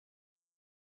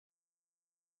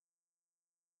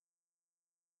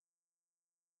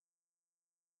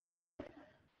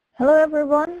Hello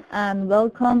everyone and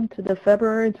welcome to the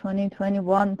February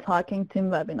 2021 Talking Team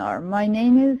webinar. My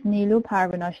name is Neelu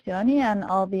Parvinashtiani and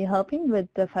I'll be helping with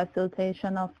the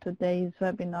facilitation of today's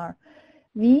webinar.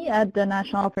 We at the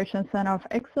National Operations Center of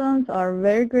Excellence are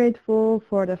very grateful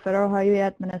for the Federal Highway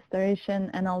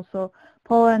Administration and also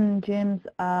Paul and Jim's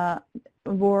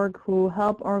work who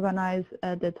helped organize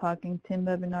the Talking Team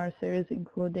webinar series,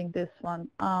 including this one.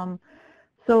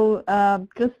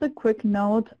 Just a quick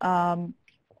note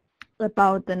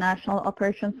about the National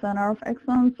Operations Center of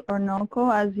Excellence, or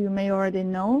NOCO. As you may already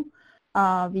know,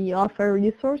 we offer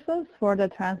resources for the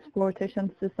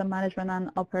transportation system management and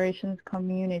operations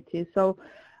community. So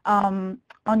on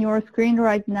your screen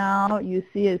right now, you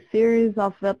see a series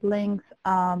of web links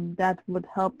that would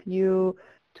help you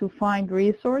to find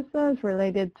resources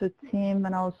related to TIM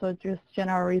and also just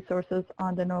general resources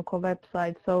on the NOCO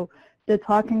website. So the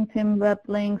Talking Team web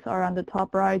links are on the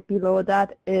top right. Below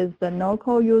that is the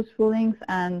NOCO useful links,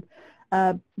 and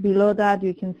below that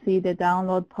you can see the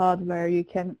download pod where you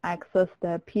can access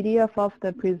the PDF of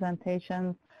the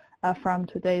presentation from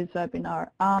today's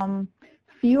webinar.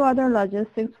 Few other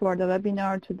logistics for the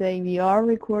webinar today. We are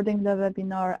recording the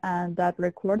webinar, and that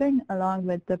recording along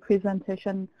with the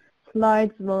presentation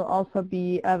slides will also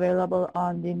be available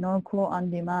on the NOCO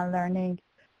on-demand learning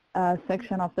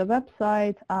section of the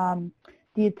website.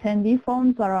 The attendee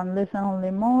phones are on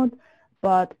listen-only mode,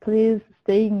 but please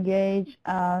stay engaged.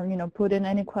 Put in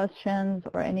any questions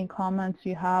or any comments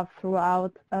you have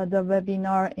throughout the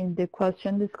webinar in the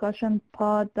question discussion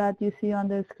pod that you see on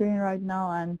the screen right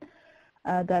now and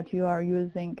that you are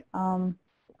using.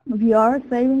 We are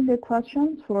saving the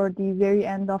questions for the very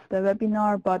end of the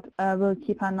webinar, but we'll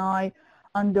keep an eye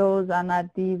on those, and at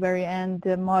the very end,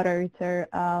 the moderator,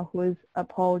 who is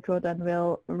Paul Jordan,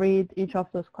 will read each of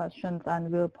those questions and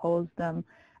will pose them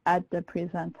at the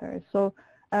presenter. So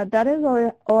that is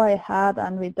all I had,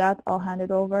 and with that, I'll hand it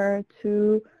over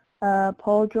to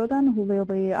Paul Jordan, who will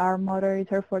be our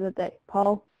moderator for the day.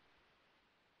 Paul?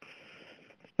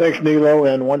 Thanks,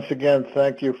 Neelu, and once again,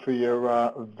 thank you for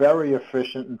your very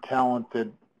efficient and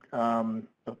talented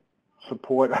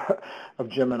support of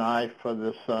Jim and I for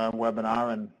this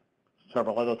webinar and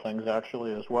several other things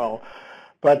actually as well.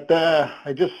 But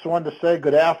I just wanted to say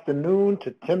good afternoon to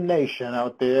Tim Nation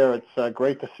out there. It's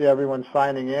great to see everyone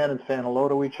signing in and saying hello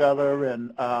to each other,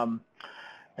 and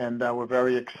we're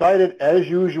very excited as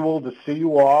usual to see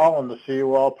you all and to see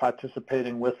you all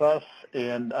participating with us.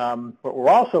 And but we're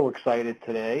also excited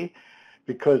today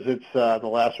because it's the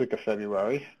last week of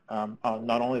February.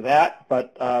 Not only that,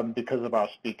 but because of our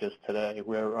speakers today.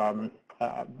 We're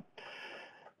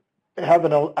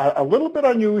having a little bit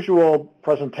unusual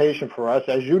presentation for us.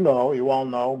 As you know, you all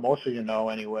know, most of you know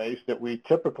anyways, that we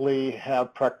typically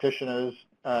have practitioners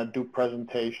do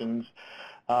presentations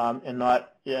and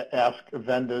not ask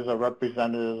vendors or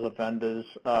representatives of vendors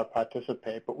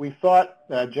participate. But we thought,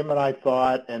 Jim and I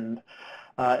thought, and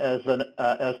as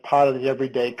part of the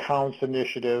Everyday Counts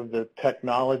initiative, the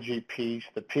technology piece,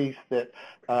 the piece that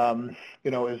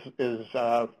is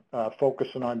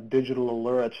focusing on digital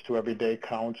alerts to Everyday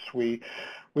Counts, we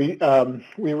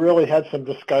really had some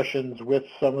discussions with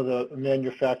some of the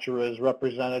manufacturers'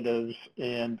 representatives,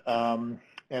 and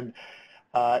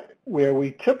where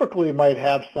we typically might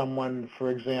have someone, for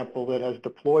example, that has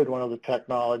deployed one of the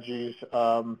technologies,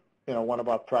 one of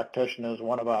our practitioners,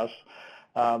 one of us.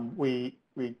 We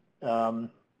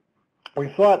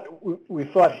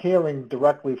thought hearing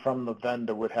directly from the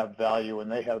vendor would have value,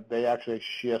 and they actually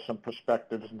share some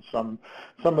perspectives and some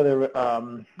of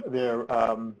their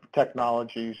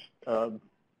technologies, that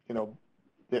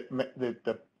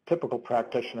the typical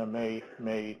practitioner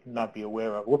may not be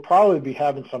aware of. We'll probably be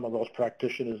having some of those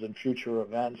practitioners in future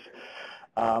events.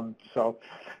 So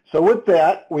with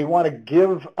that, we want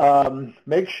to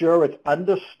make sure it's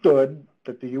understood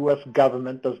that the U.S.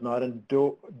 government does not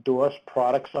endorse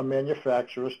products or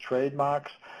manufacturers'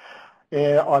 trademarks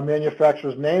or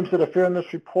manufacturers' names that appear in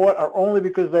this report are only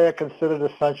because they are considered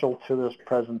essential to this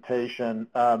presentation.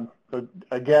 But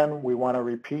again, we want to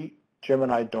repeat, Jim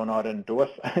and I do not endorse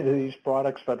any of these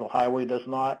products. Federal Highway does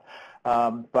not.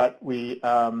 But we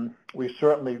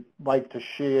certainly like to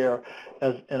share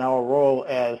in our role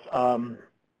as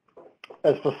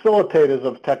facilitators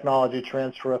of technology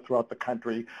transfer throughout the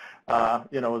country,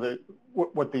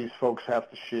 what these folks have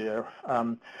to share.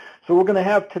 So we're going to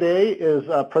have today is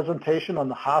a presentation on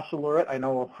the HAAS Alert. I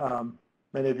know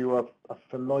many of you are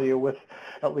familiar with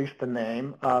at least the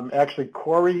name. Actually,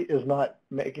 Cory is not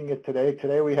making it today.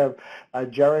 Today we have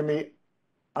Jeremy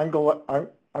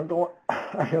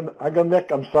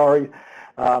Nick, I'm sorry.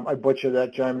 I butchered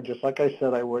that, Jeremy, just like I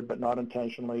said I would, but not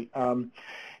intentionally. So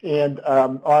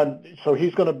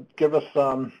he's going to give us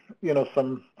some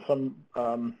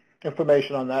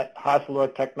information on that HAAS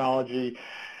Alert technology.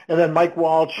 And then Mike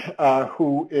Walsh,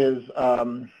 who is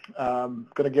going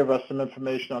to give us some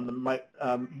information on the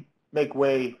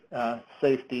MakeWay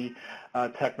Safety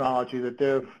technology that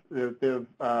they've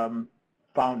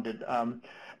founded.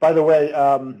 By the way,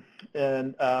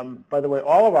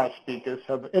 all of our speakers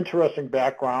have interesting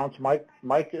backgrounds.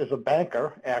 Mike is a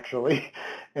banker, actually,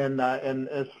 and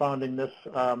is founding this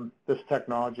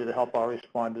technology to help our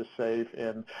responders save.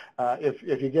 And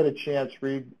if you get a chance,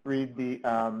 read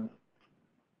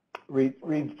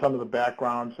some of the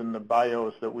backgrounds and the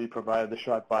bios that we provided, the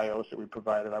short bios that we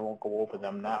provided. I won't go over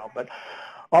them now. But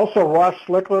also Ross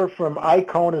Slickler from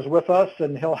iCone is with us,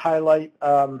 and he'll highlight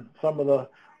some of the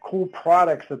cool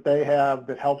products that they have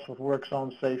that helps with work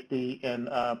zone safety, and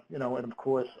and of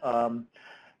course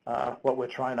what we're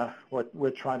trying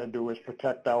to do is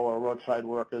protect our roadside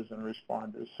workers and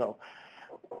responders. So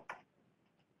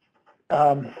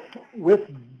with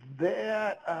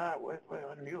that,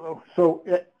 so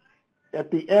at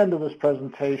the end of this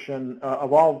presentation,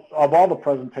 of all the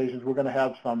presentations, we're going to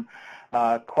have some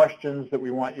questions that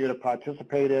we want you to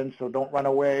participate in. So don't run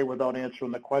away without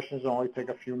answering the questions. It'll only take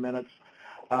a few minutes.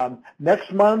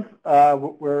 Next month,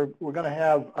 we're going to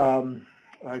have,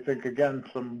 I think, again,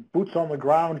 some boots on the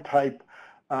ground type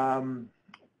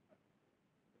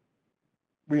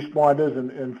responders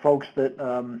and folks that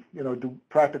do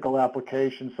practical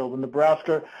applications. So in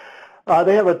Nebraska,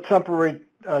 they have a temporary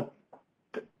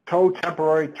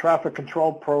traffic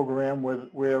control program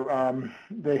where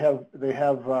they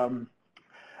have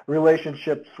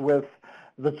relationships with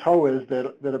the towers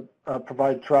that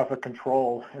provide traffic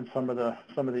control in some of the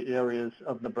areas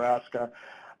of Nebraska.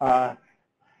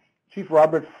 Chief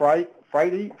Robert Freit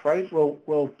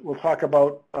will talk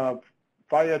about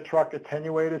fire truck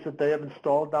attenuators that they have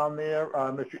installed down there.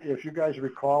 If you guys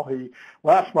recall,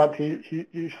 last month he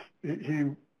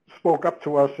spoke up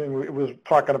to us and was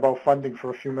talking about funding for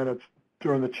a few minutes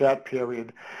during the chat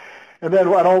period. And then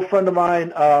an old friend of mine,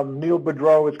 Neil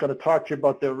Boudreau, is going to talk to you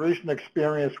about their recent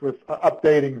experience with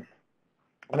updating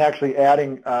and actually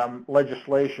adding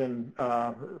legislation,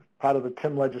 part of the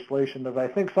TIM legislation that I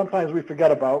think sometimes we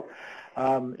forget about,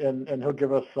 and he'll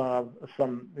give us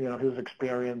some, his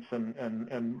experience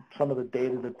and some of the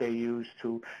data that they use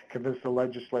to convince the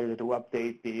legislator to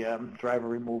update the driver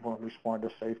removal and responder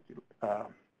safety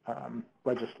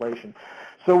legislation.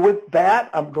 So with that,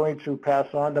 I'm going to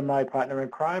pass on to my partner in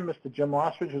crime, Mr. Jim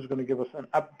Ostrich, who's going to give us an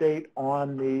update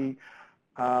on the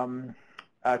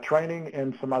training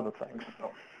and some other things.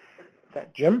 So,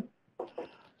 Jim?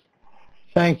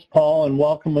 Thanks, Paul, and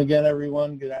welcome again,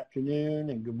 everyone. Good afternoon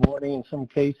and good morning in some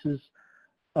cases.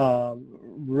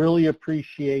 Really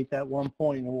appreciate that one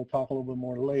point, and we'll talk a little bit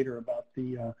more later about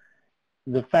the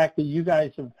fact that you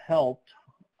guys have helped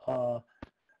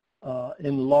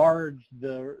enlarge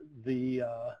the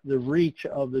reach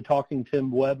of the Talking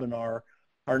Tim webinar.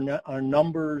 Our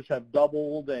numbers have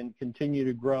doubled and continue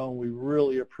to grow, and we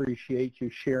really appreciate you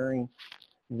sharing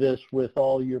this with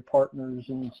all your partners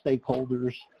and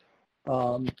stakeholders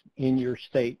in your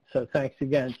state. So thanks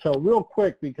again. So real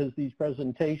quick, because these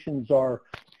presentations are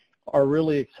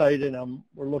really exciting,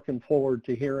 we're looking forward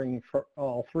to hearing for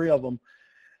all three of them.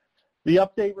 The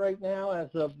update right now, as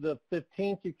of the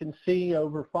 15th, you can see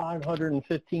over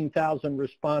 515,000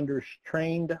 responders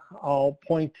trained. I'll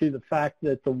point to the fact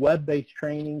that the web-based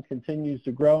training continues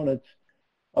to grow, and it's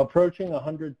approaching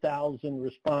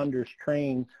 100,000 responders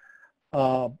trained.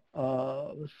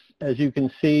 As you can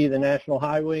see, the National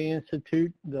Highway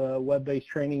Institute, the web-based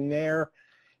training there,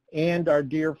 and our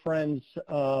dear friends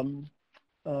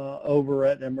over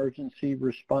at Emergency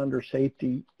Responder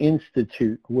Safety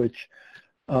Institute, which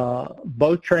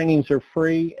both trainings are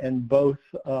free, and both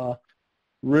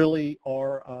really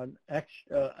are an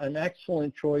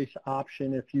excellent choice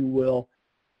option, if you will,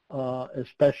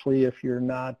 especially if you're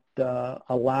not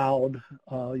allowed,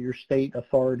 your state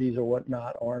authorities or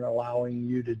whatnot aren't allowing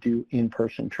you to do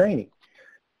in-person training.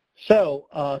 So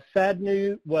sad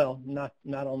news, well, not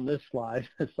on this slide,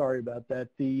 sorry about that.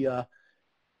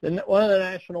 One of the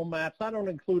national maps, I don't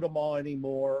include them all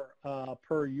anymore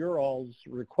per your all's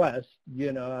request.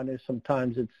 I know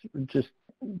sometimes it's just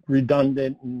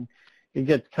redundant and it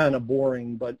gets kind of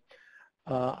boring, but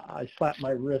I slap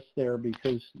my wrist there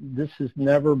because this is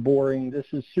never boring. This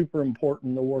is super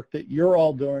important, the work that you're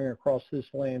all doing across this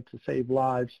land to save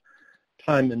lives,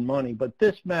 time, and money. But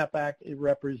this map it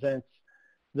represents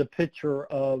the picture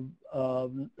of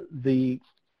the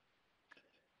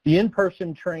the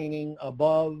in-person training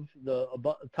above the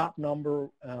top number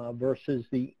versus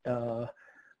the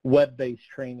web-based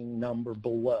training number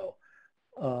below.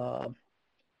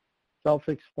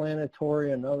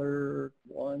 Self-explanatory, another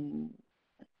 1-2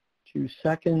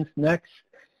 seconds. Next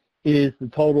is the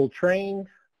total trained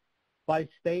by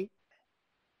state.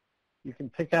 You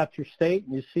can pick out your state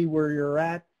and you see where you're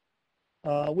at.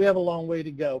 We have a long way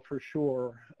to go for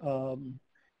sure.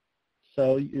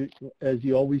 So as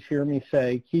you always hear me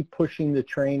say, keep pushing the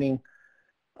training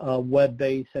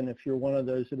web-based, and if you're one of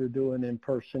those that are doing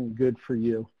in-person, good for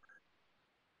you.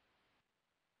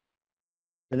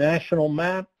 The national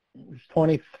map, there's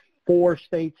 24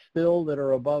 states still that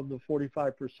are above the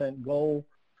 45% goal,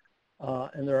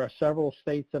 and there are several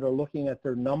states that are looking at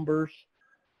their numbers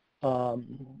to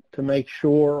make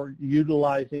sure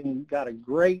utilizing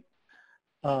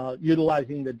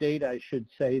the data, I should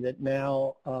say, that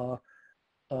now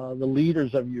the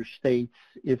leaders of your states,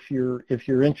 if you're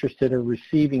interested, are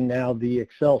receiving now the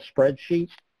Excel spreadsheet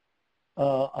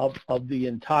of the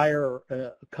entire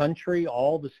country,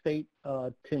 all the state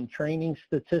TIM training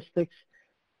statistics.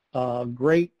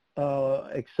 Great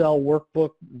Excel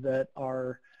workbook that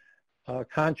our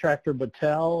contractor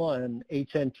Battelle and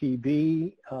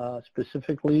HNTB,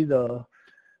 specifically the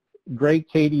great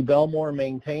Katie Belmore,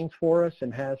 maintains for us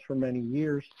and has for many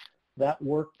years. That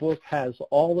workbook has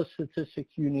all the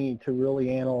statistics you need to really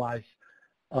analyze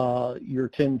your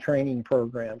TIM training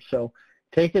program. So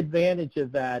take advantage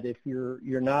of that. If you're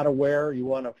not aware, you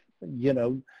want to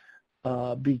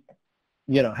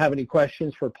have any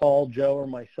questions for Paul, Joe, or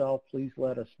myself, please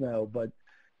let us know. But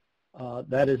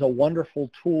that is a wonderful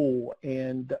tool,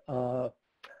 and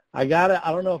I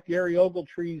don't know if Gary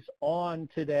Ogletree's on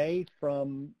today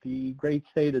from the great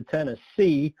state of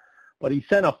Tennessee, but he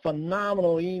sent a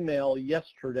phenomenal email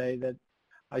yesterday that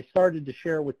I started to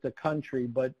share with the country,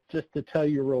 but just to tell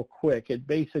you real quick,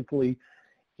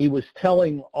 he was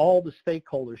telling all the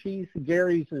stakeholders.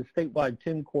 Gary's the statewide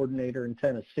TIM coordinator in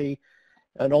Tennessee,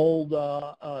 an old,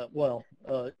 a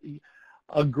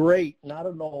great, not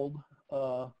an old,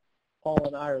 Paul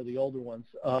and I are the older ones.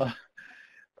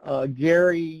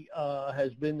 Gary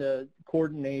has been the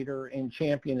coordinator and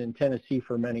champion in Tennessee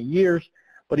for many years,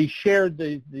 but he shared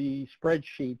the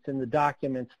spreadsheets and the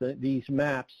documents, these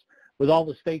maps, with all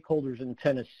the stakeholders in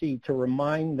Tennessee to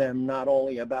remind them not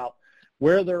only about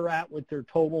where they're at with their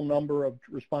total number of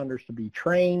responders to be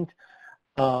trained,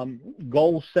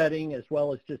 goal setting, as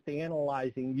well as just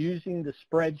analyzing, using the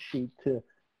spreadsheet to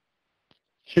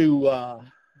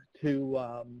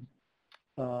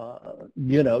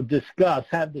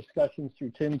have discussions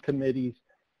through TIM committees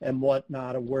and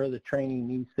whatnot of where the training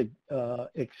needs to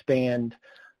expand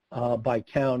by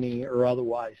county or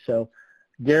otherwise. So,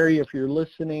 Gary, if you're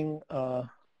listening,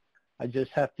 I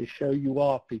just have to show you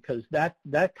off, because that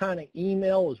kind of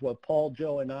email is what Paul,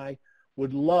 Joe, and I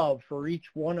would love for each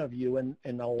one of you. And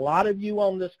a lot of you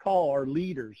on this call are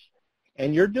leaders,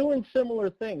 and you're doing similar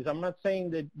things. I'm not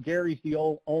saying that Gary's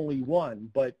the only one,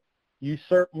 but you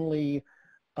certainly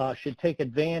should take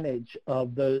advantage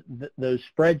of those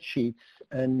spreadsheets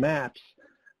and maps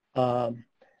to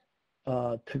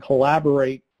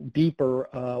collaborate deeper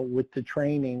with the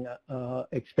training,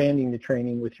 expanding the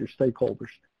training with your stakeholders.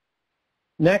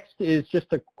 Next is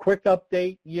just a quick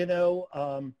update,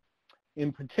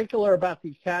 in particular about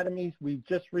the academies. We've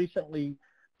just recently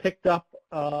picked up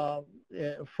from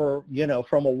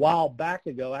a while back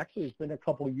ago. Actually, it's been a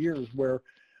couple of years where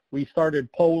we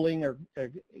started polling or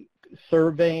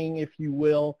surveying, if you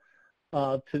will,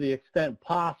 to the extent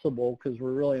possible, because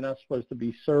we're really not supposed to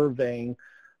be surveying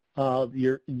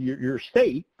your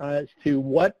state as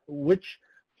to which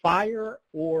fire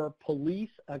or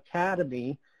police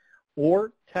academy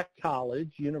or tech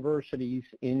college universities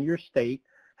in your state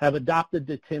have adopted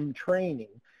the TIM training.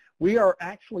 We are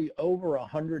actually over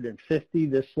 150.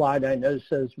 This slide I know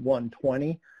says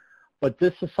 120, but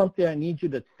this is something I need you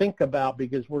to think about,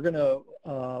 because we're going to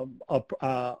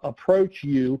approach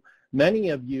you, many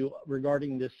of you,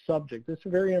 regarding this subject. This is a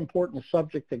very important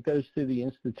subject that goes through the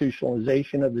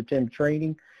institutionalization of the TIM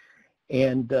training.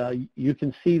 And you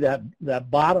can see that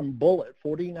bottom bullet,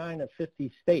 49 of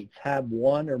 50 states have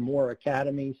one or more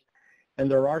academies.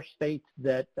 And there are states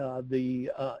that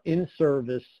the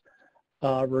in-service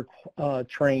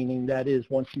training, that is,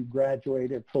 once you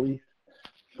graduated, police,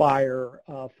 fire,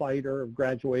 fighter,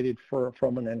 graduated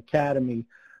from an academy,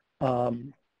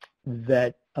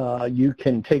 that you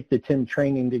can take the TIM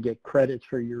training to get credits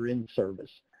for your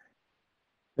in-service.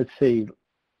 Let's see.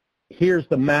 Here's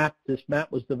the map. This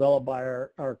map was developed by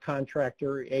our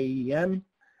contractor, AEM,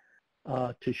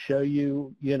 to show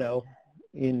you,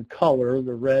 in color,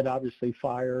 the red obviously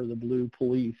fire, the blue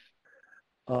police,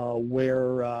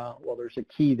 where, well, there's a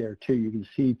key there too. You can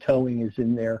see towing is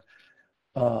in there.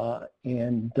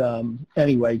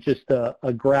 Anyway, just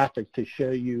a graphic to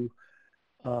show you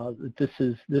that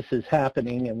this is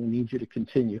happening, and we need you to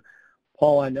continue.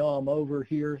 Paul, I know I'm over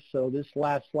here, so this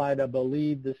last slide, I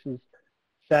believe this is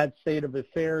sad state of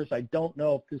affairs. I don't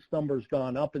know if this number's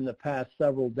gone up in the past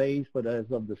several days, but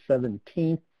as of the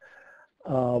 17th,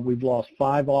 we've lost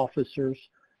 5 officers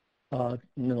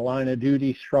in the line of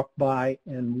duty struck by,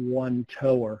 and 1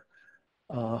 tower.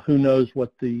 Who knows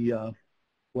what the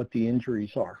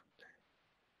injuries are?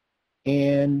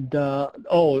 And the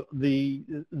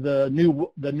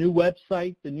new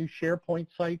website, the new SharePoint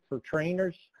site for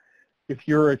trainers. If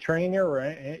you're a trainer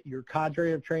or your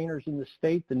cadre of trainers in the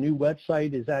state, the new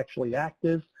website is actually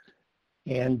active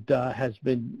and has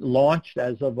been launched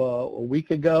as of a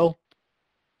week ago.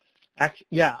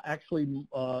 Actually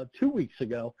 2 weeks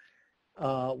ago.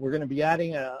 We're going to be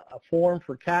adding a form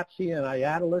for CAPCI and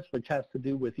IATLIS, which has to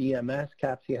do with EMS.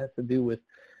 CAPCI has to do with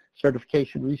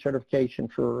certification, recertification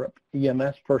for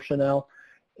EMS personnel,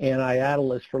 and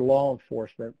IATLIS for law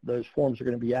enforcement. Those forms are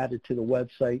going to be added to the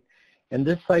website. And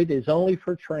this site is only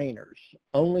for trainers,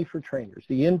 only for trainers.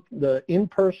 The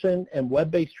in-person and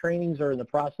web-based trainings are in the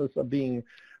process of being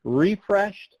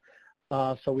refreshed.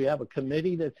 So we have a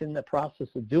committee that's in the process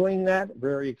of doing that.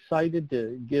 Very excited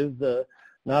to give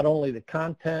not only the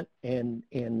content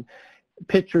and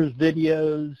pictures,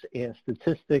 videos, and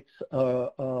statistics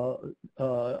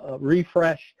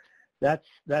refresh.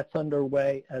 That's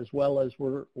underway, as well as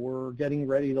we're getting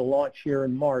ready to launch here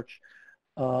in March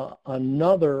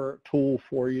another tool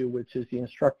for you, which is the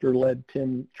instructor-led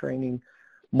TIM training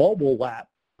mobile app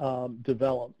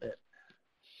development.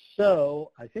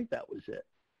 So I think that was it.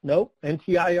 Nope,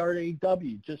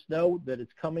 NTIRAW. Just know that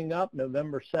it's coming up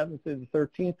November 7th to the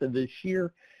 13th of this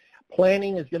year.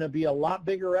 Planning is going to be a lot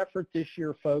bigger effort this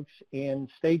year, folks, and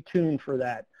stay tuned for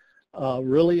that.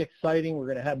 Really exciting. We're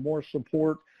going to have more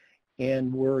support,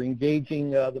 and we're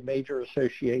engaging the major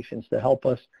associations to help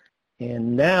us.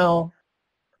 And now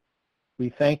we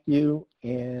thank you,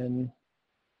 and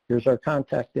here's our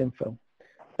contact info.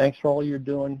 Thanks for all you're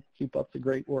doing. Keep up the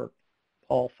great work.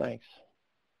 Paul, thanks.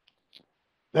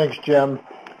 Thanks, Jim.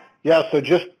 Yeah, so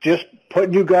just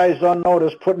putting you guys on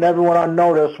notice, putting everyone on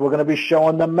notice. We're going to be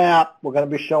showing the map. We're going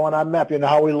to be showing our map. You know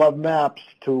how we love maps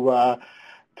to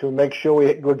make sure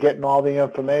we're getting all the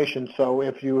information. So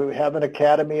if you have an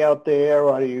academy out there,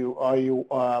 are you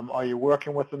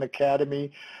working with an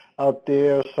academy out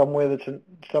there somewhere that's in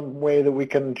some way that we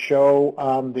can show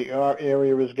our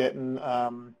area is getting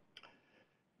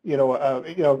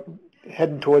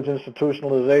heading towards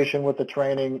institutionalization with the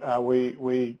training,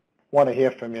 we want to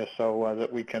hear from you so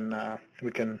that we can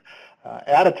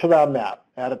add it to our map.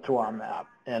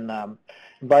 And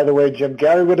by the way, Jim,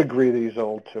 Gary would agree that he's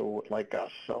old too, like us.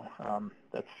 So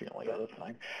that's the only other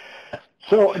thing.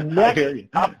 So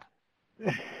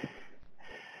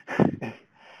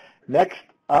next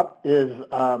up is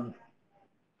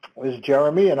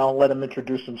Jeremy, and I'll let him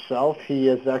introduce himself. He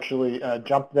has actually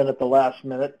jumped in at the last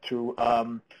minute to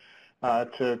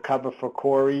cover for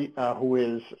Cory, who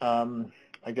is,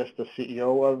 I guess, the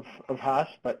CEO of HAAS.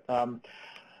 But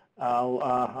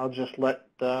I'll just let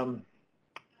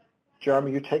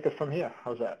Jeremy, you take it from here.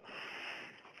 How's that?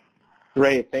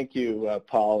 Great, thank you,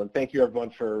 Paul, and thank you everyone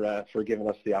for giving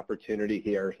us the opportunity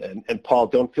here. And Paul,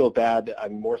 don't feel bad.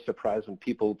 I'm more surprised when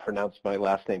people pronounce my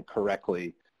last name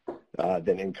correctly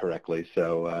than incorrectly.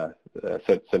 So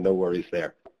no worries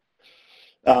there.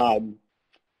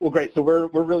 Well, great. So we're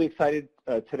really excited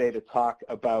today to talk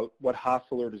about what HAAS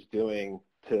Alert is doing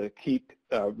to keep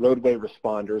roadway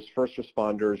responders, first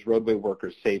responders, roadway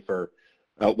workers safer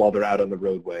while they're out on the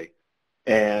roadway.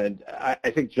 And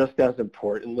I think just as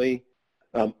importantly,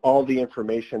 all the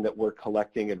information that we're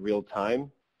collecting in real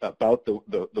time about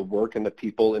the work and the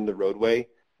people in the roadway,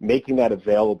 making that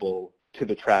available to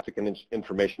the traffic and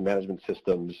information management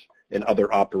systems and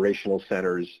other operational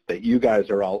centers that you guys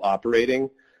are all operating,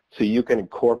 so you can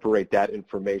incorporate that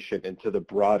information into the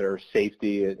broader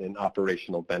safety and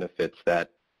operational benefits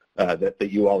that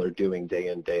you all are doing day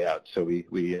in, day out. So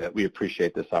we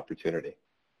appreciate this opportunity.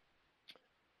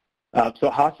 So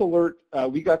HAAS Alert,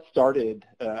 we got started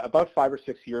about 5 or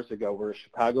 6 years ago. We're a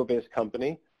Chicago-based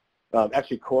company.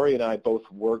 Actually, Cory and I both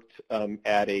worked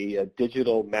at a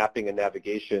digital mapping and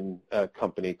navigation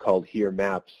company called Here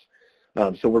Maps.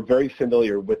 So we're very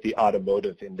familiar with the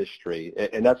automotive industry,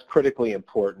 and that's critically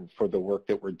important for the work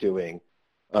that we're doing,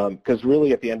 because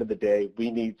really at the end of the day, we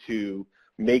need to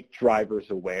make drivers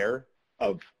aware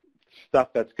of stuff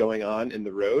that's going on in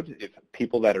the road, if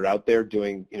people that are out there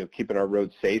doing, keeping our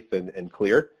roads safe and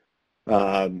clear.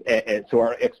 And so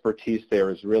our expertise there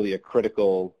is really a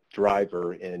critical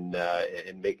driver in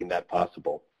making that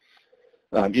possible.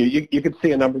 You can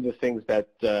see a number of the things that,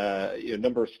 a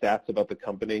number of stats about the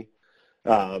company.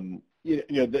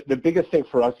 The biggest thing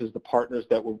for us is the partners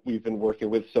that we've been working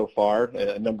with so far.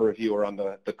 A number of you are on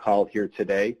the call here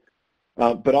today.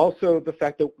 But also the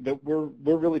fact that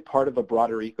we're really part of a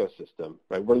broader ecosystem,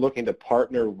 right? We're looking to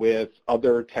partner with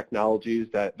other technologies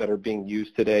that are being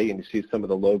used today, and you see some of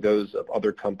the logos of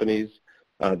other companies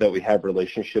that we have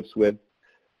relationships with.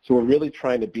 So we're really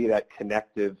trying to be that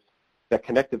connective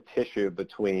tissue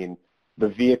between the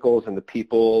vehicles and the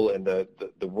people and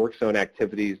the work zone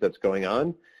activities that's going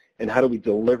on, and how do we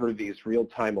deliver these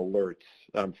real-time alerts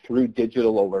through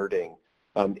digital alerting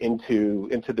into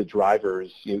the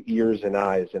drivers' ears and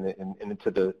eyes, and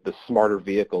into the smarter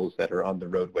vehicles that are on the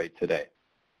roadway today.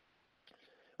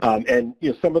 And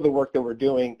some of the work that we're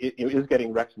doing is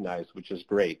getting recognized, which is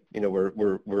great.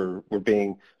 We're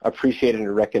being appreciated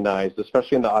and recognized,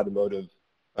 especially in the automotive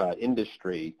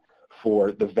industry,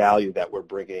 for the value that we're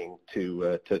bringing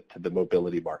to the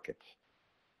mobility markets.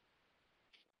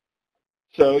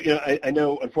 So, I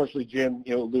know, unfortunately, Jim,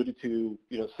 alluded to,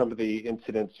 some of the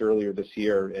incidents earlier this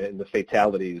year and the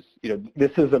fatalities.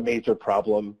 This is a major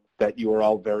problem that you are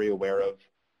all very aware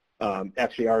of.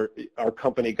 Actually, our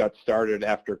company got started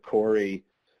after Cory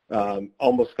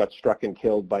almost got struck and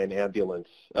killed by an ambulance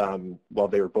while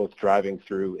they were both driving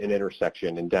through an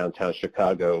intersection in downtown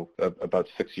Chicago about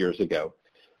 6 years ago.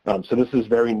 So this is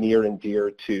very near and dear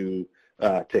to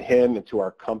him and to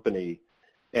our company.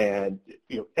 And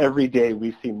every day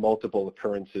we see multiple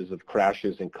occurrences of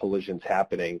crashes and collisions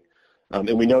happening,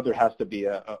 and we know there has to be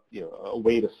a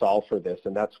way to solve for this,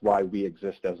 and that's why we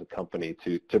exist as a company,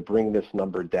 to bring this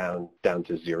number down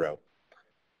to zero.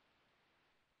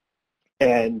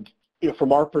 And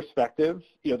from our perspective,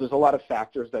 there's a lot of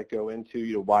factors that go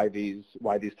into why these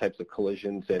types of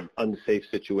collisions and unsafe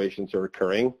situations are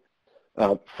occurring.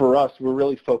 For us, we're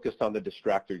really focused on the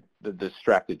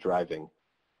distracted driving.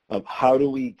 How do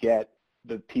we get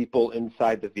the people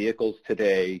inside the vehicles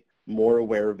today more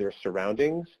aware of their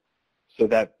surroundings so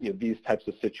that these types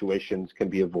of situations can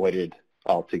be avoided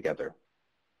altogether?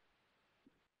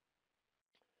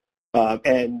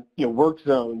 And work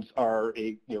zones are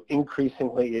a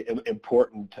increasingly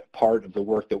important part of the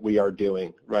work that we are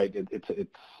doing. Right? It's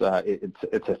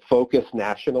a focus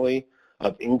nationally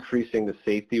of increasing the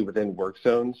safety within work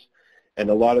zones. And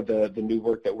a lot of the new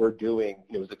work that we're doing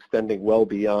is extending well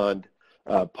beyond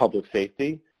public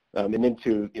safety and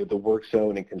into the work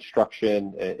zone and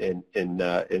construction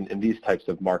and these types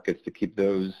of markets to keep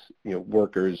those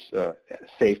workers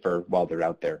safer while they're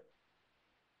out there.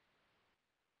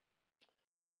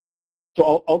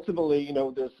 So ultimately,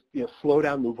 there's slow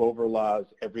down, move over laws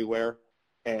everywhere,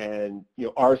 and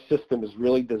our system is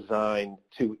really designed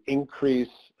to increase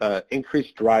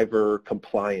driver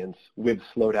compliance with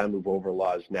slow down, move over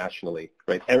laws nationally.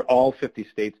 Right, and all 50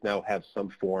 states now have some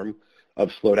form of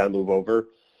slow down, move over,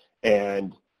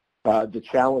 and the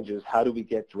challenge is how do we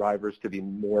get drivers to be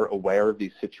more aware of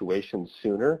these situations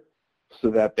sooner, so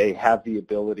that they have the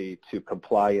ability to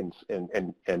comply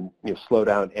and slow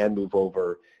down and move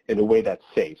over in a way that's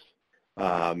safe.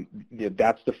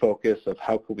 That's the focus of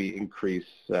how can we increase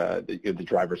the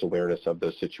driver's awareness of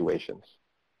those situations.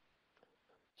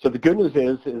 So the good news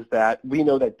is that we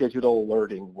know that digital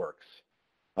alerting works.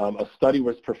 A study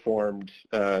was performed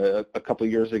a couple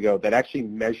of years ago that actually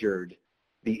measured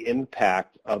the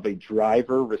impact of a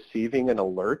driver receiving an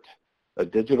alert, a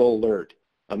digital alert,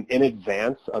 in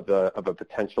advance of a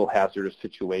potential hazardous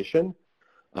situation.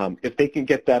 If they can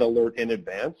get that alert in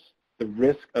advance, the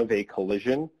risk of a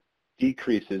collision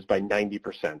decreases by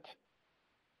 90%.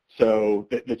 So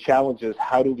the challenge is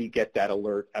how do we get that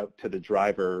alert out to the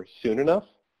driver soon enough?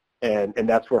 And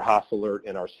that's where HAAS Alert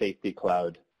and our Safety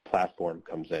Cloud platform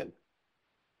comes in.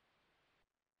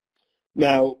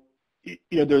 Now,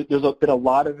 there's been a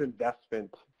lot of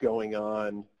investment going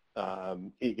on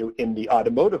in the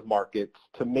automotive markets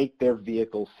to make their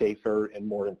vehicles safer and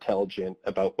more intelligent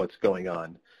about what's going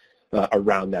on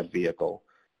around that vehicle.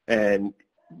 And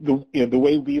the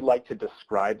way we like to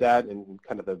describe that, and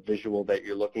kind of the visual that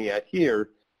you're looking at here,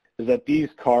 is that these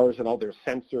cars and all their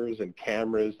sensors and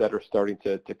cameras that are starting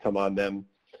to come on them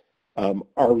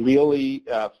are really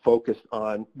focused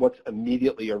on what's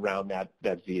immediately around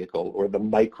that vehicle, or the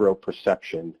micro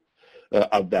perception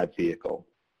of that vehicle.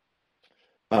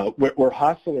 Where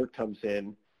HAAS Alert comes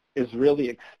in is really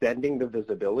extending the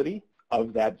visibility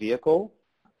of that vehicle,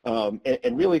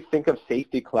 and really think of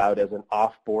Safety Cloud as an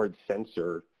off-board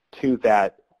sensor to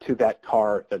that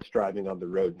car that's driving on the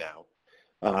road now.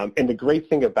 And the great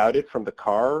thing about it from the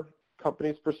car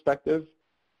company's perspective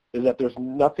is that there's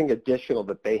nothing additional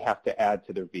that they have to add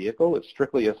to their vehicle. It's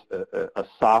strictly a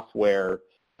software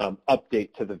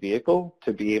update to the vehicle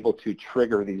to be able to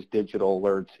trigger these digital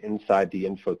alerts inside the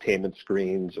infotainment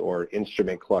screens or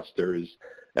instrument clusters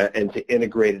and to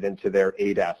integrate it into their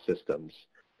ADAS systems.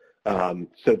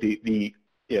 So the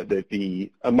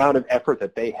amount of effort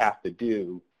that they have to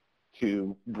do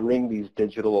to bring these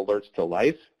digital alerts to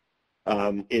life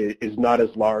is not as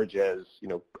large as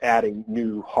adding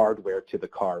new hardware to the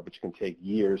car, which can take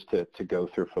years to go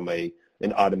through from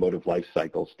an automotive life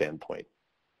cycle standpoint.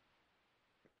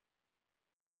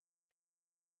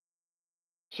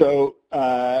 So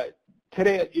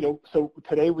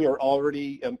today we are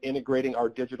already integrating our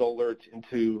digital alerts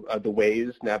into the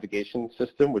Waze navigation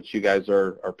system, which you guys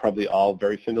are probably all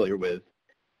very familiar with.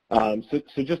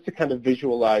 So just to kind of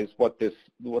visualize what this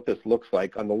looks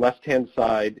like, on the left-hand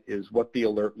side is what the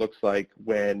alert looks like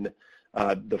when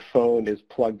the phone is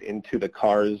plugged into the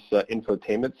car's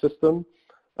infotainment system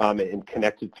and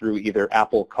connected through either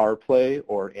Apple CarPlay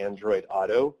or Android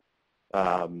Auto.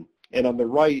 And on the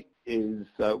right is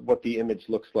what the image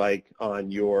looks like on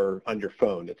your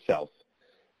phone itself.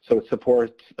 So it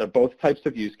supports both types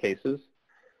of use cases.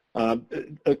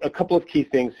 A couple of key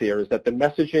things here is that the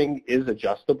messaging is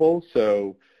adjustable.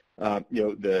 So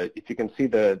if you can see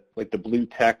the blue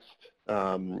text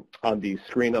on the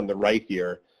screen on the right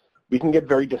here, we can get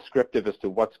very descriptive as to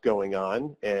what's going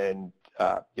on and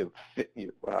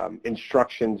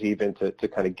instructions even to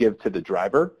kind of give to the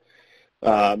driver.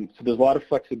 So there's a lot of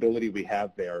flexibility we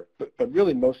have there, but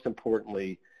really most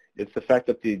importantly, it's the fact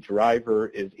that the driver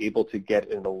is able to get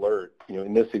an alert,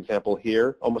 in this example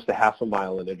here, almost a half a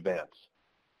mile in advance,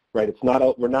 right? It's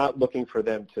not we're not looking for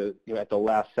them to, at the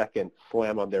last second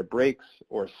slam on their brakes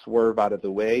or swerve out of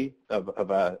the way of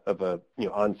a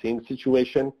on-scene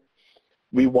situation.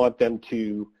 We want them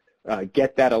to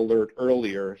get that alert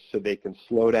earlier so they can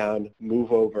slow down,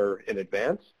 move over in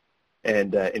advance,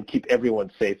 and keep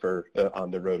everyone safer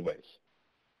on the roadways.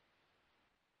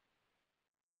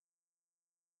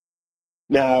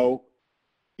 Now,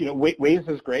 Waze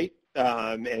is great,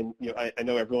 and I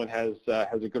know everyone has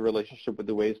a good relationship with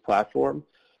the Waze platform,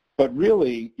 but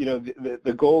really,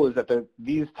 the goal is that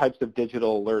these types of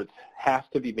digital alerts have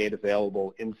to be made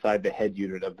available inside the head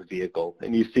unit of the vehicle,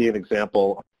 and you see an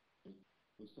example of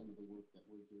some of the work that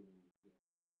we're doing.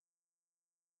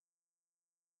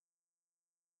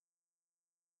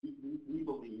 We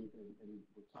believe, and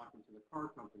we're talking to the car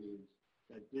companies,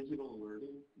 that digital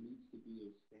alerting needs to be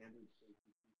a standard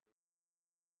safety feature,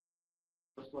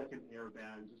 just like an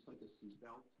airbag, just like a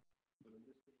seatbelt. But in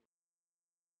this case,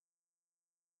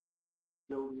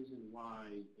 no reason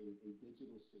why a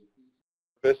digital safety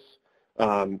service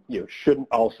shouldn't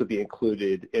also be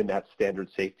included in that standard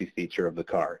safety feature of the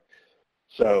car.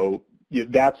 So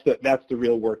that's the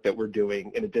real work that we're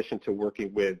doing, in addition to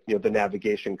working with the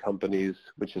navigation companies,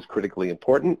 which is critically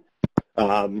important.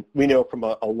 We know from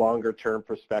a longer term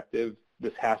perspective,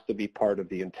 this has to be part of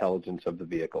the intelligence of the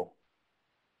vehicle.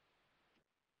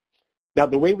 Now,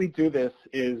 the way we do this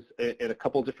is in a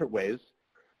couple different ways.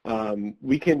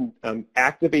 We can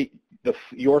activate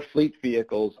your fleet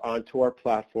vehicles onto our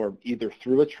platform either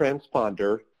through a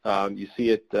transponder. You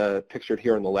see it pictured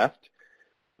here on the left.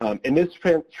 And this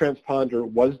transponder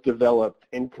was developed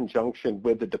in conjunction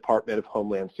with the Department of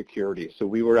Homeland Security. So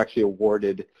we were actually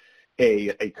awarded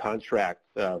a contract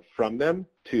from them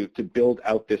to build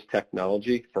out this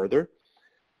technology further.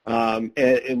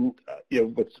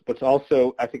 What's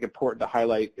also, I think, important to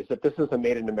highlight is that this is a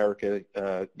made in America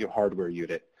hardware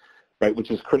unit, right,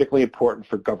 which is critically important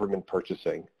for government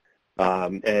purchasing.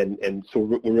 And so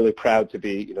we're really proud to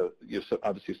be,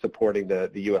 obviously supporting the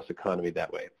U.S. economy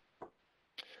that way.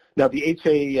 Now, the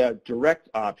HAA direct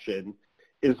option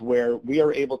is where we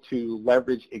are able to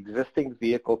leverage existing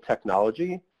vehicle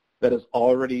technology that is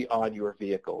already on your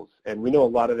vehicles. And we know a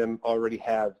lot of them already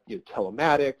have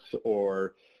telematics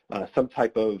or some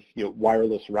type of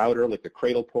wireless router like a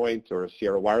Cradle Point or a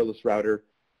Sierra Wireless router.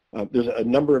 There's a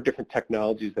number of different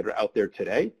technologies that are out there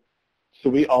today. So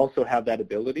we also have that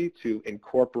ability to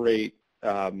incorporate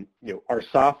our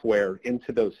software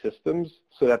into those systems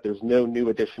so that there's no new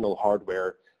additional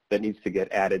hardware that needs to get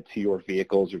added to your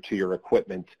vehicles or to your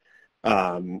equipment,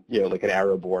 like an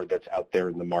arrow board that's out there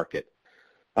in the market.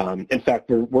 In fact,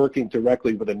 we're working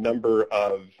directly with a number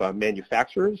of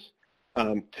manufacturers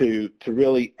to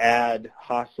really add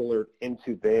HAAS Alert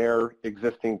into their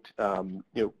existing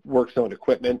work zone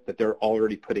equipment that they're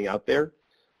already putting out there,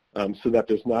 so that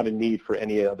there's not a need for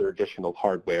any other additional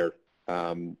hardware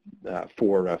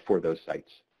for those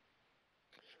sites.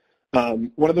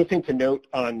 One other thing to note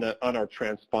on our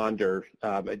transponder,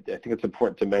 I think it's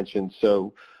important to mention.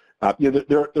 So,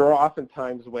 there are often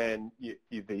times when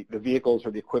the vehicles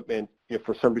or the equipment,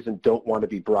 for some reason, don't want to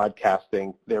be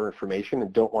broadcasting their information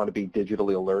and don't want to be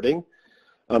digitally alerting.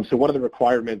 So one of the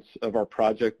requirements of our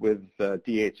project with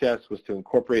DHS was to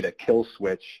incorporate a kill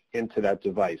switch into that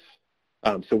device.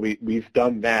 So we've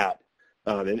done that,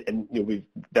 and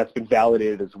that's been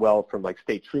validated as well from like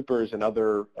state troopers and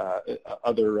other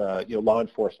law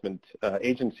enforcement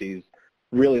agencies.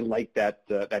 Really like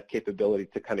that capability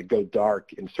to kind of go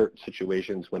dark in certain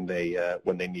situations when they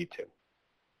need to.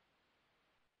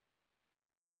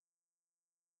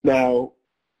 Now,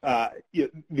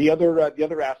 the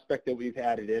other aspect that we've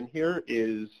added in here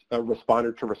is a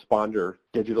responder-to-responder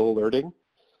digital alerting.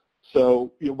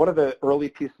 So one of the early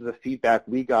pieces of feedback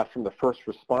we got from the first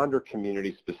responder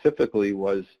community specifically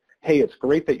was, hey, it's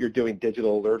great that you're doing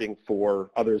digital alerting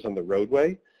for others on the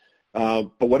roadway,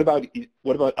 but what about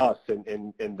us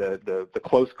and the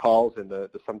close calls and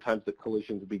sometimes the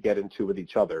collisions we get into with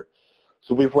each other?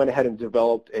 So we've went ahead and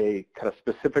developed a kind of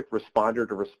specific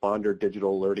responder-to-responder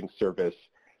digital alerting service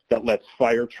that lets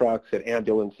fire trucks and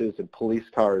ambulances and police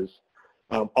cars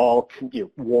all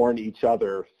warn each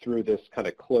other through this kind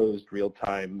of closed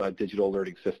real-time digital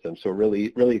alerting system. So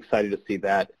really excited to see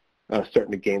that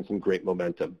starting to gain some great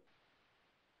momentum.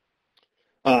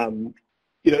 And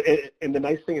the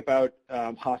nice thing about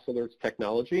HAAS Alert's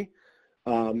technology,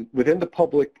 within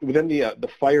the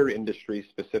fire industry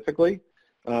specifically,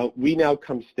 we now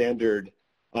come standard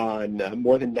on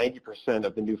more than 90%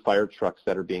 of the new fire trucks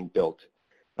that are being built.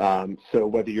 So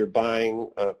whether you're buying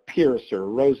a Pierce or a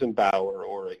Rosenbauer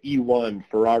or an E1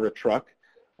 Ferrara truck,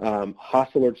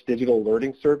 HAAS Alert's digital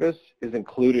alerting service is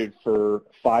included for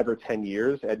 5 or 10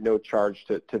 years at no charge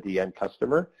to the end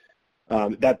customer.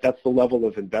 That's the level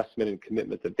of investment and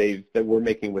commitment that we're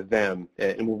making with them,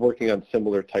 and we're working on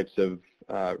similar types of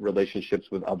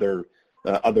relationships with other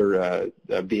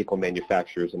vehicle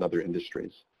manufacturers and other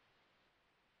industries.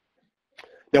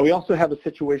 Now, we also have a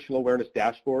situational awareness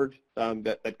dashboard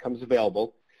that comes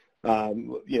available.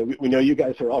 We know you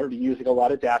guys are already using a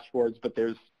lot of dashboards, but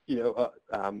there's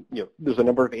there's a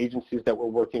number of agencies that we're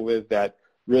working with that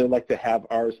really like to have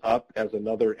ours up as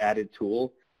another added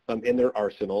tool in their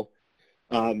arsenal.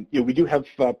 We do have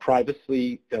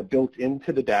privacy built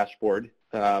into the dashboard,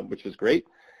 which is great.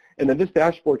 And then this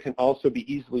dashboard can also be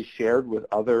easily shared with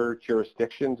other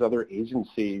jurisdictions, other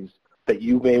agencies that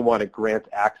you may want to grant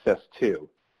access to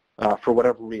for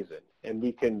whatever reason. And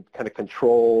we can kind of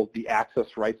control the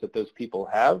access rights that those people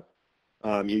have.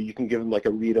 You can give them like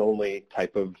a read-only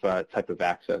type of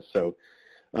access. So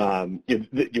we're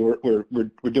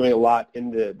doing a lot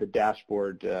in the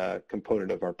dashboard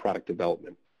component of our product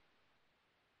development.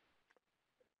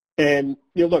 And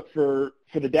look, for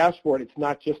the dashboard, it's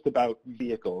not just about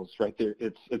vehicles, right?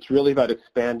 It's really about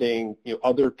expanding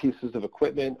other pieces of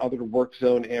equipment, other work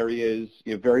zone areas,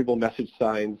 variable message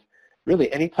signs,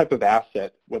 really any type of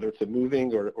asset, whether it's a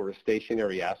moving or a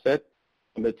stationary asset.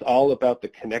 It's all about the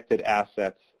connected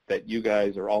assets that you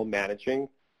guys are all managing,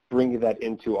 bringing that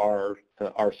into our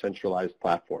centralized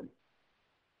platform.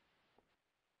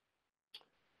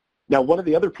 Now, one of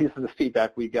the other pieces of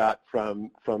feedback we got from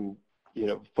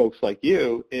folks like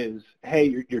you is,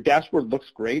 hey, your dashboard looks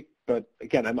great, but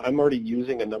again, I'm already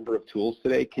using a number of tools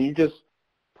today. Can you just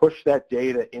push that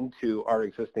data into our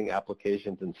existing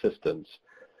applications and systems?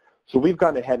 So we've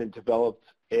gone ahead and developed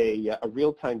a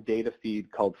real-time data feed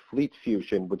called Fleet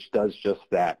Fusion, which does just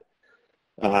that.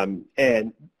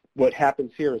 And what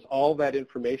happens here is all that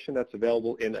information that's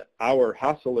available in our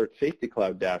HAAS Alert Safety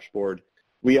Cloud dashboard,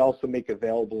 we also make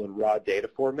available in raw data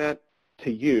format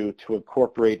to you to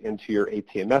incorporate into your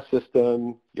ATMS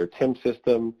system, your TIM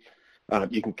system.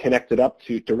 You can connect it up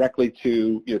directly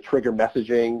to trigger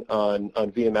messaging on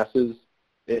VMSs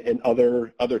and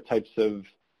other types of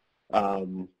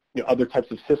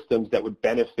systems that would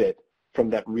benefit from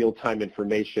that real-time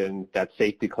information that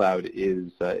Safety Cloud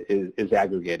is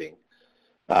aggregating.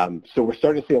 So we're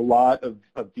starting to see a lot of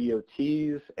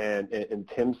DOTs and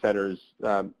TIM centers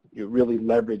really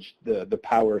leverage the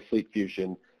power of Fleet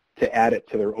Fusion to add it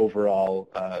to their overall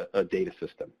data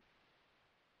system.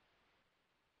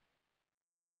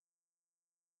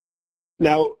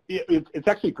 Now, it's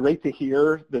actually great to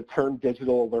hear the term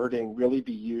digital alerting really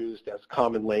be used as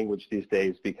common language these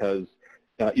days, because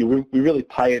we really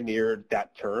pioneered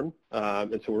that term,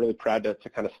 and so we're really proud to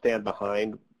kind of stand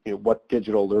behind what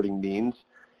digital alerting means.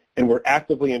 And we're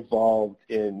actively involved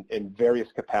in various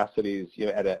capacities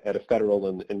at a federal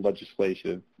and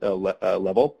legislative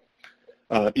level.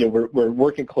 We're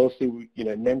working closely,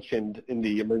 mentioned in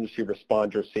the emergency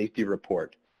responder safety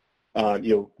report.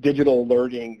 Digital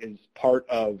alerting is part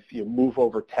of move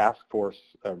over task force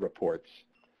reports.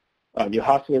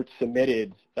 HAAS Alert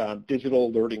submitted digital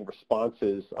alerting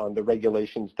responses on the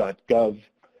regulations.gov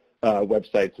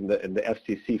websites and the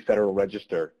FCC Federal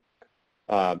Register.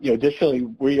 Additionally,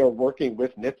 we are working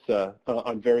with NHTSA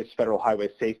on various federal highway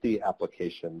safety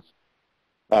applications.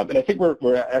 And I think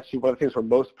we're actually, one of the things we're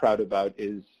most proud about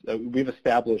is we've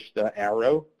established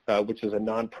Arrow, which is a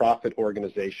nonprofit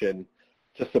organization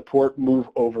to support move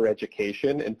over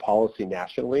education and policy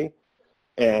nationally.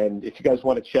 And if you guys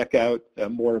want to check out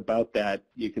more about that,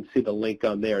 you can see the link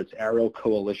on there. It's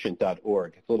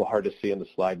arrowcoalition.org. It's a little hard to see on the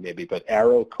slide maybe, but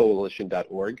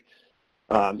arrowcoalition.org.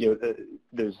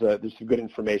 There's some good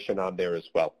information on there as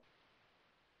well.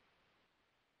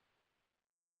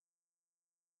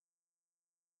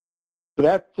 So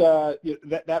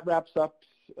that wraps up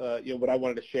what I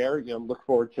wanted to share. Look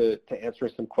forward to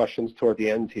answering some questions toward the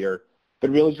end here. But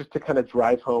really just to kind of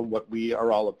drive home what we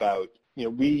are all about.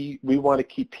 We want to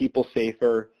keep people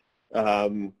safer,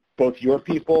 both your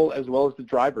people as well as the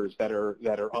drivers that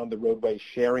are on the roadway,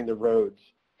 sharing the roads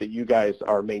that you guys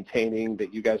are maintaining,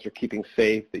 that you guys are keeping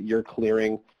safe, that you're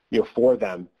clearing for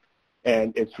them.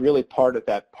 And it's really part of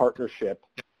that partnership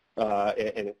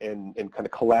and kind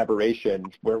of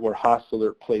collaboration where HAAS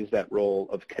Alert plays that role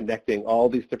of connecting all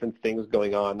these different things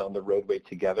going on the roadway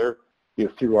together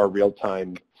through our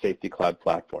real-time safety cloud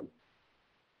platform.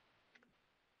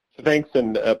 So thanks,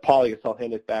 and Paul, I guess I'll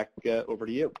hand it back over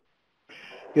to you.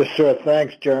 Yes, sir.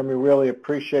 Thanks, Jeremy. Really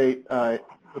appreciate the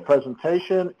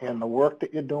presentation and the work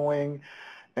that you're doing.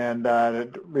 And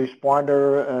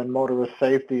responder and motorist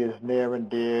safety is near and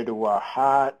dear to our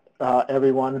heart.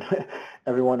 Everyone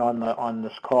on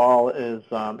this call is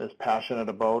passionate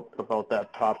about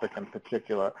that topic in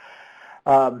particular.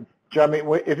 Jeremy,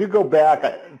 if you go back,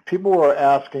 people were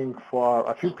asking for,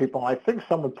 a few people, I think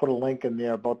someone put a link in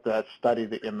there about that study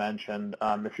that you mentioned.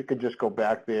 If you could just go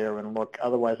back there and look,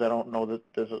 otherwise I don't know that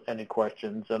there's any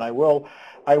questions. And I will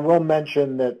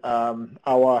mention that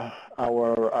our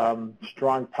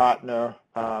strong partner,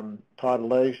 Todd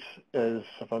Lace, is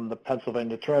from the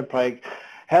Pennsylvania Turnpike,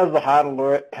 has the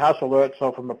HAAS Alert.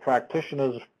 So from a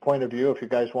practitioner's point of view, if you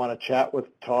guys want to chat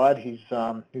with Todd, he's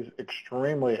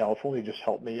extremely helpful. He just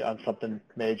helped me on something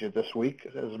major this week,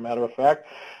 as a matter of fact.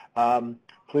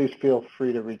 Please feel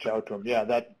free to reach out to him. Yeah,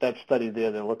 that study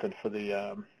there, they're looking for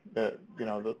the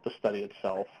study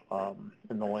itself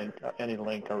in the link, any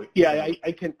link. Yeah,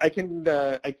 I can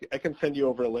send you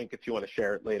over a link if you want to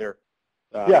share it later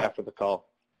after the call.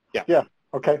 Yeah. Yeah.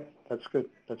 Okay. That's good.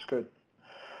 That's good.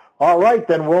 All right,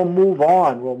 then we'll move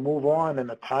on. We'll move on in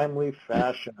a timely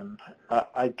fashion.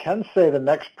 I can say the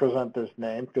next presenter's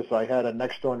name because I had a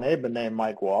next-door neighbor named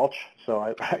Mike Walsh, so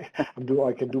I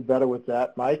can do better with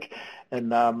that, Mike.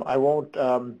 And I won't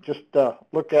just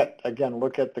look at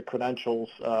the credentials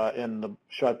in the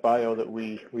short bio that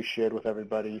we shared with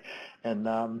everybody, and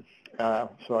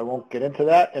so I won't get into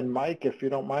that. And Mike, if you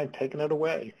don't mind taking it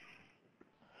away.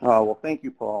 Oh, well, thank you,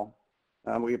 Paul.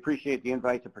 We appreciate the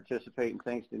invite to participate, and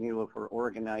thanks, Danilo, for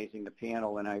organizing the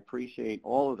panel, and I appreciate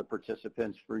all of the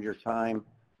participants for your time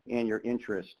and your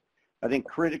interest. I think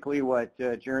critically what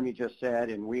Jeremy just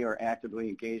said, and we are actively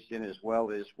engaged in as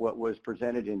well, is what was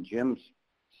presented in Jim's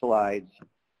slides.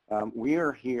 We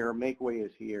are here, MakeWay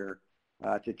is here,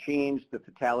 to change the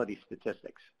fatality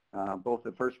statistics, both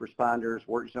the first responders,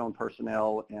 work zone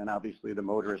personnel, and obviously the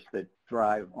motorists that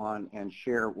drive on and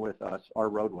share with us our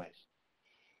roadways.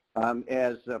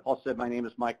 As Paul said, my name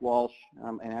is Mike Walsh,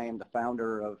 and I am the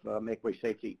founder of MakeWay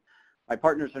Safety. My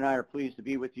partners and I are pleased to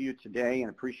be with you today and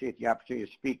appreciate the opportunity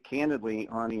to speak candidly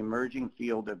on the emerging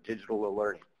field of digital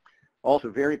alerting. Also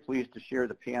very pleased to share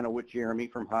the panel with Jeremy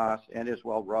from HAAS and as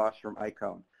well Ross from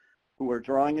ICON, who are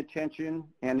drawing attention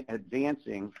and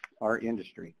advancing our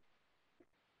industry.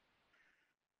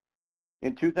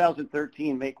 In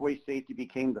 2013, MakeWay Safety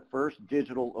became the first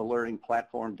digital alerting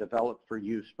platform developed for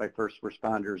use by first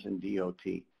responders and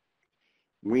DOT.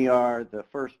 We are the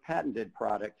first patented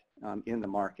product in the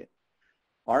market.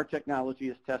 Our technology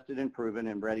is tested and proven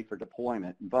and ready for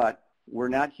deployment, but we're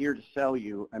not here to sell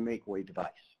you a MakeWay device.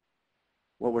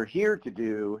 What we're here to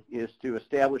do is to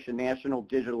establish a national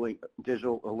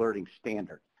digital alerting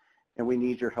standard, and we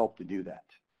need your help to do that.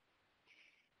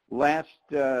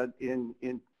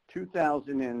 In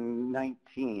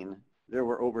 2019, there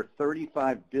were over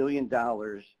 $35 billion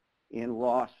in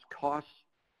lost costs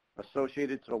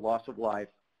associated to the loss of life,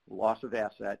 loss of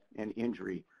asset, and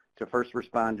injury to first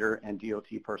responder and DOT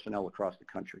personnel across the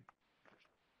country.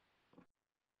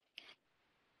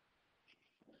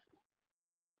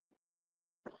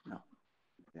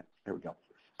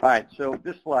 All right, so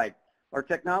this slide, our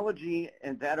technology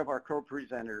and that of our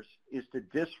co-presenters is to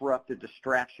disrupt the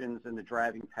distractions and the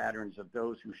driving patterns of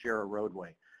those who share a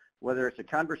roadway, whether it's a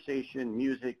conversation,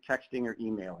 music, texting, or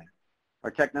emailing.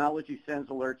 Our technology sends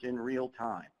alerts in real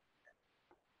time,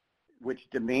 which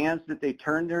demands that they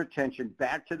turn their attention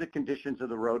back to the conditions of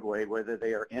the roadway, whether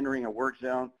they are entering a work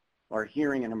zone or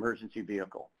hearing an emergency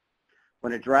vehicle.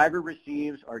 When a driver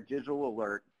receives our digital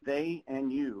alert, they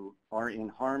and you are in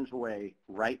harm's way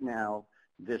right now,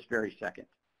 this very second.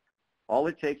 All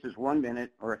it takes is 1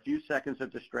 minute or a few seconds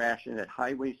of distraction at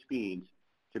highway speeds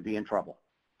to be in trouble.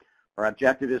 Our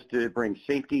objective is to bring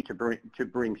safety, to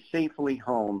bring safely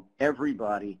home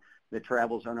everybody that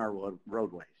travels on our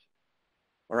roadways.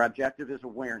 Our objective is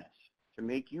awareness, to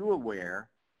make you aware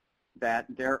that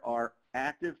there are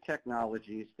active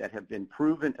technologies that have been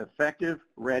proven effective,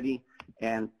 ready,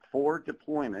 and for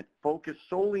deployment, focused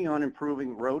solely on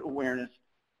improving road awareness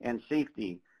and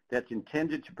safety that's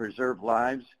intended to preserve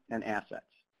lives and assets.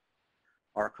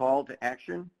 Our call to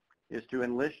action is to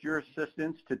enlist your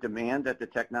assistance to demand that the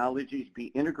technologies be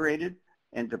integrated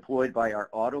and deployed by our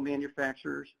auto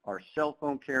manufacturers, our cell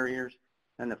phone carriers,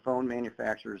 and the phone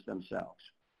manufacturers themselves.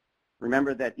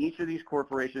 Remember that each of these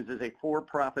corporations is a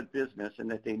for-profit business and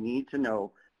that they need to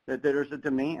know that there's a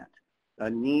demand, a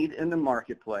need in the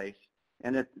marketplace,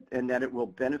 and that it will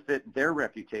benefit their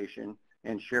reputation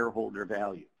and shareholder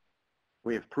value.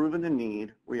 We have proven the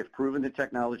need, we have proven the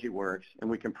technology works, and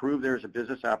we can prove there's a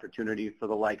business opportunity for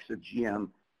the likes of GM,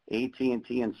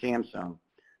 AT&T, and Samsung.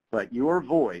 But your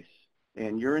voice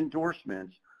and your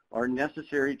endorsements are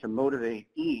necessary to motivate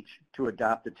each to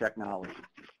adopt the technology.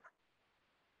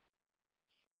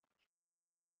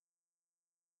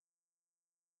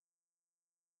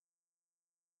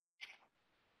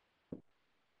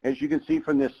 As you can see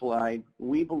from this slide,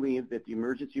 we believe that the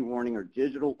emergency warning or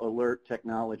digital alert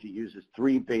technology uses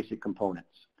three basic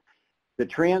components. The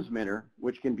transmitter,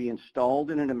 which can be installed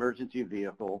in an emergency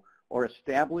vehicle or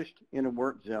established in a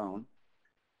work zone,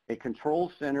 a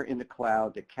control center in the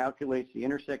cloud that calculates the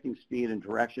intersecting speed and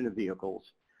direction of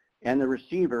vehicles, and the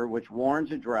receiver, which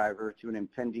warns a driver to an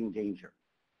impending danger.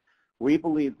 We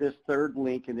believe this third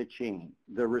link in the chain,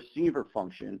 the receiver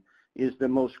function, is the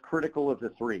most critical of the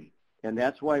three. And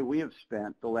that's why we have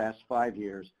spent the last 5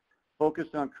 years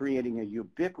focused on creating a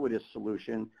ubiquitous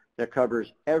solution that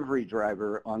covers every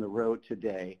driver on the road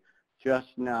today, just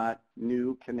not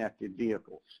new connected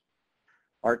vehicles.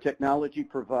 Our technology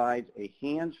provides a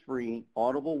hands-free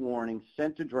audible warning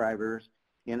sent to drivers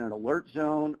in an alert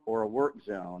zone or a work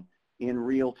zone in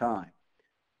real time.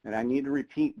 And I need to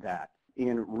repeat that,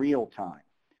 in real time,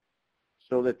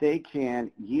 so that they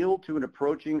can yield to an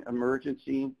approaching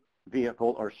emergency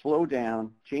vehicle or slow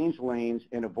down, change lanes,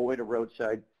 and avoid a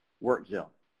roadside work zone.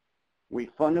 We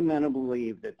fundamentally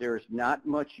believe that there is not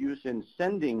much use in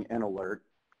sending an alert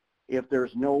if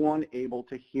there's no one able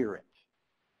to hear it.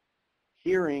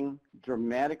 Hearing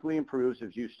dramatically improves,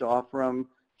 as you saw from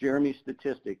Jeremy's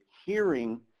statistic,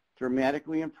 hearing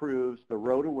dramatically improves the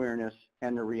road awareness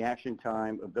and the reaction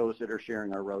time of those that are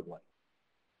sharing our roadway.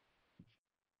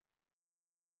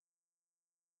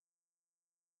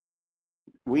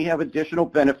 We have additional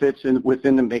benefits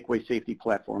within the MakeWay Safety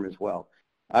platform as well.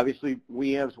 Obviously,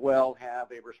 we as well have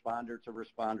a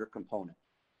responder-to-responder component.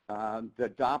 The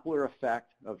Doppler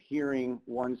effect of hearing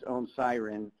one's own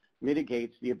siren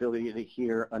mitigates the ability to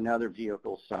hear another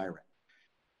vehicle's siren.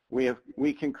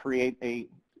 We can create a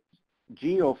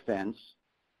geofence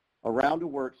around a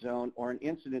work zone or an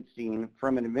incident scene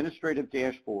from an administrative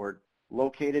dashboard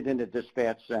located in the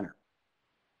dispatch center.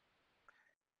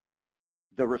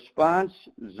 The response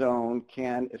zone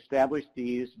can establish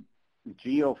these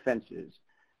geofences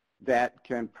that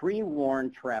can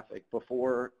pre-warn traffic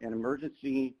before an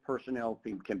emergency personnel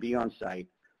can be on site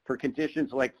for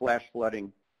conditions like flash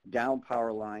flooding, down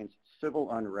power lines, civil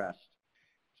unrest,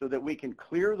 so that we can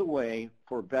clear the way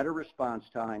for better response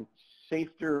time,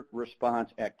 safer response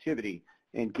activity,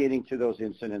 and getting to those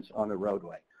incidents on the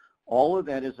roadway. All of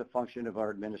that is a function of our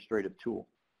administrative tool.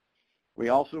 We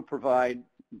also provide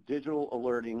digital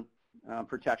alerting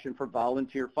protection for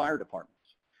volunteer fire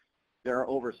departments. There are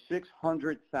over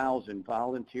 600,000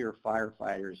 volunteer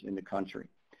firefighters in the country,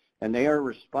 and they are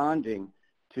responding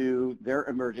to their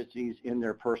emergencies in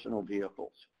their personal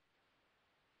vehicles.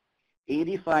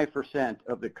 85%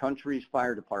 of the country's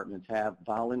fire departments have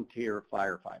volunteer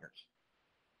firefighters.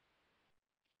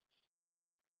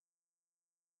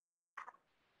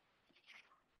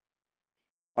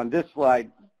 On this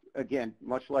slide, again,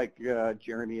 much like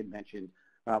Jeremy had mentioned,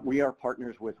 we are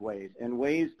partners with Waze, and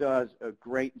Waze does a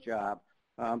great job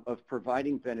of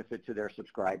providing benefit to their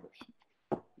subscribers.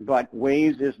 But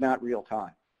Waze is not real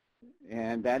time.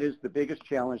 And that is the biggest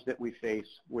challenge that we face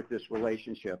with this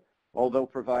relationship. Although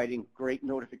providing great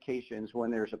notifications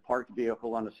when there's a parked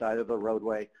vehicle on the side of the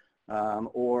roadway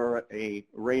or a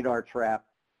radar trap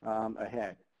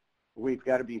ahead. We've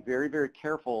got to be very, very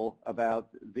careful about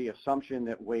the assumption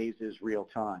that Waze is real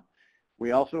time.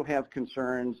 We also have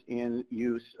concerns in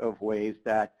use of Waze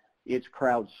that it's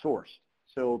crowdsourced.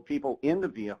 So people in the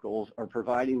vehicles are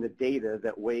providing the data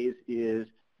that Waze is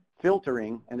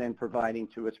filtering and then providing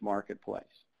to its marketplace.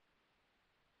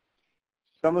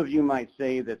 Some of you might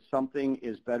say that something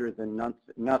is better than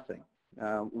nothing.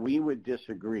 We would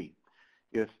disagree.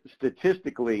 If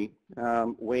statistically,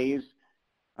 Waze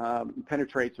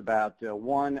penetrates about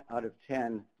 1 out of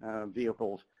 10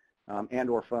 vehicles and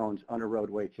or phones on a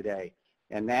roadway today,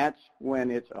 and that's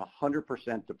when it's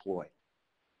 100% deployed.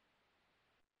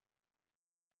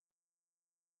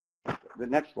 The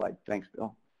next slide. Thanks,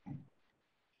 Bill.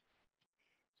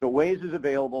 So Waze is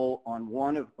available on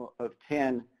 1 of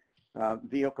 10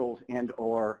 vehicles and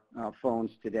or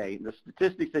phones today. The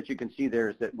statistics that you can see there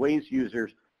is that Waze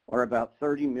users are about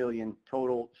 30 million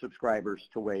total subscribers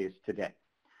to Waze today.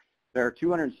 There are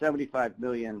 275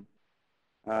 million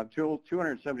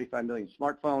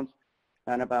smartphones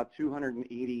and about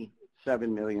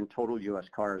 287 million total U.S.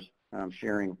 cars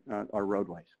sharing our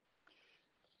roadways.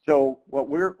 So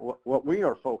what we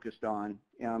are focused on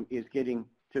is getting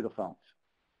to the phones.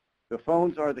 The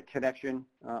phones are the connection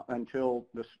until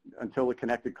the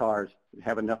connected cars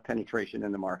have enough penetration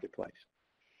in the marketplace.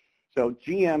 So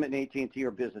GM and AT&T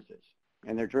are businesses,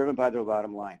 and they're driven by their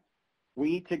bottom line.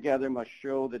 We together must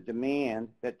show the demand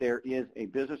that there is a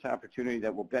business opportunity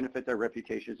that will benefit their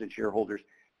reputations and shareholders.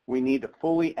 We need to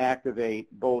fully activate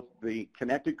both the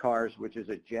connected cars, which is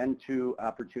a Gen 2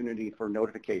 opportunity for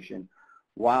notification,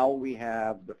 while we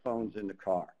have the phones in the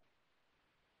car.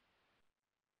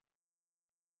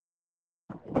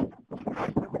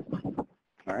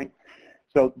 All right.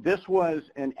 So this was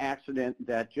an accident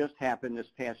that just happened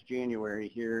this past January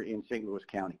here in St. Louis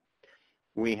County.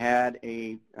 We had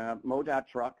a MoDOT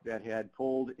truck that had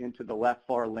pulled into the left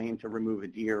far lane to remove a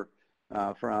deer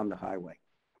from the highway.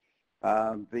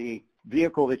 The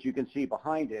vehicle that you can see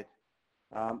behind it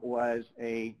was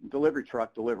a delivery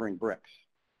truck delivering bricks.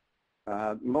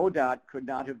 MoDOT could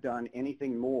not have done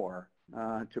anything more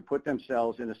to put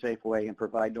themselves in a safe way and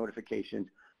provide notifications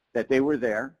that they were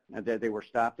there and that they were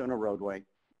stopped on a roadway.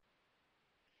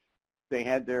 They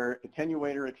had their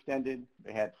attenuator extended,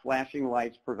 they had flashing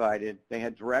lights provided, they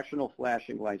had directional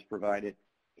flashing lights provided,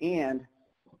 and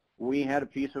we had a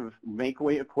piece of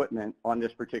MakeWay equipment on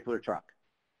this particular truck.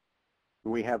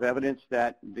 We have evidence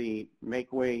that the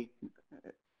MakeWay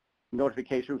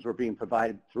notifications were being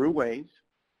provided through Waze,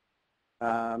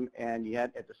 and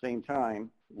yet at the same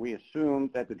time, we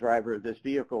assumed that the driver of this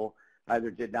vehicle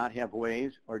either did not have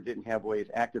Waze or didn't have Waze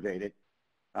activated.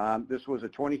 This was a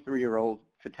 23-year-old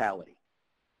fatality.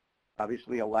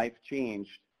 Obviously, a life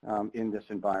changed in this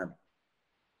environment.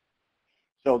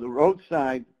 So the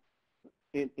roadside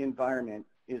environment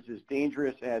is as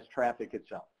dangerous as traffic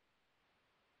itself.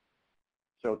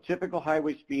 So typical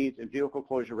highway speeds and vehicle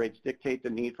closure rates dictate the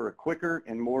need for a quicker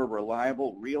and more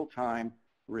reliable real-time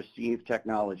receive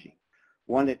technology,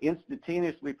 one that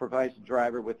instantaneously provides the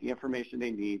driver with the information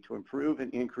they need to improve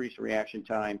and increase reaction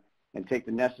time and take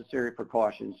the necessary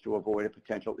precautions to avoid a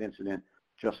potential incident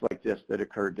just like this that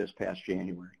occurred this past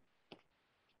January.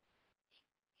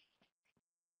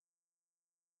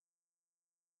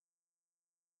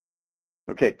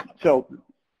 Okay, so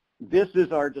this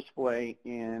is our display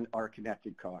in our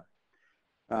connected car.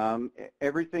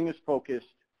 Everything is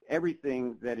focused,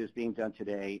 everything that is being done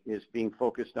today is being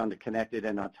focused on the connected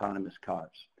and autonomous cars.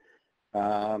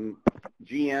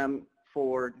 GM,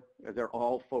 Ford, they're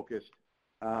all focused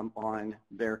on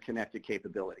their connected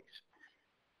capabilities.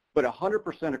 But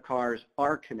 100% of cars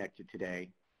are connected today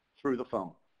through the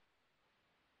phone.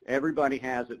 Everybody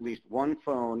has at least one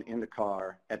phone in the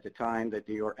car at the time that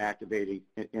they are activating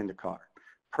in the car,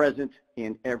 present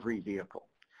in every vehicle.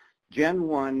 Gen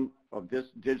 1 of this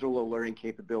digital alerting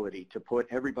capability to put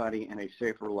everybody in a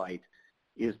safer light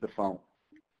is the phone.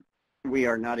 We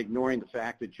are not ignoring the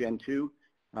fact that Gen 2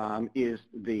 is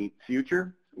the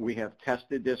future. We have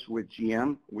tested this with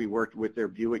GM. We worked with their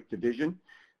Buick division.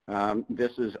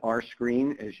 This is our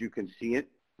screen as you can see it,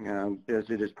 as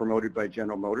it is promoted by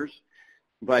General Motors.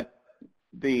 But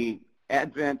the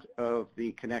advent of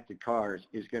the connected cars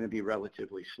is going to be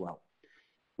relatively slow.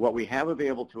 What we have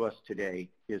available to us today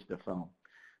is the phone.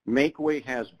 MakeWay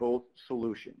has both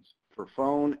solutions for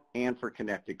phone and for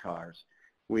connected cars.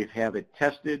 We have it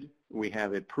tested, we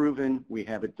have it proven, we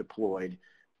have it deployed,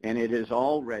 and it is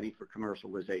all ready for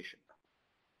commercialization.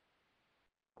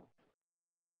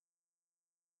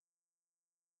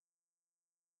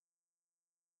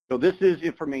 So this is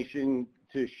information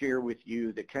to share with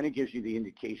you that kind of gives you the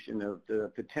indication of the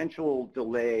potential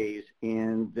delays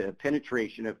in the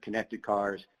penetration of connected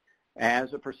cars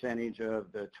as a percentage of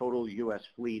the total U.S.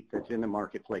 fleet that's in the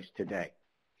marketplace today.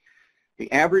 The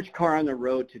average car on the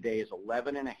road today is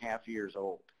 11 and a half years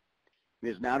old. It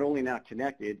is not only not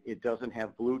connected, it doesn't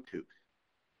have Bluetooth.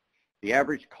 The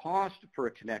average cost for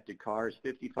a connected car is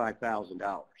 $55,000.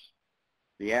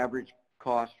 The average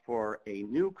cost for a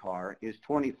new car is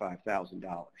 $25,000.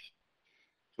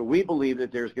 So we believe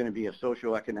that there's going to be a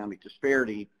socioeconomic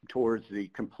disparity towards the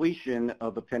completion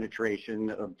of the penetration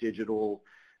of digital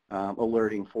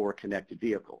alerting for connected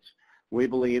vehicles. We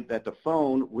believe that the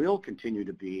phone will continue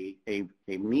to be a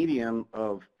medium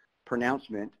of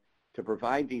pronouncement to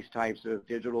provide these types of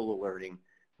digital alerting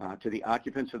to the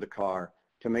occupants of the car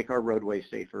to make our roadways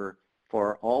safer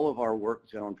for all of our work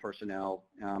zone personnel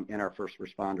and our first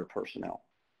responder personnel.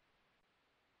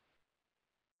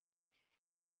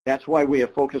 That's why we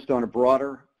have focused on a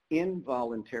broader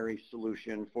involuntary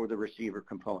solution for the receiver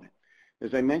component.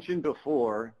 As I mentioned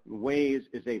before, Waze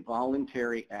is a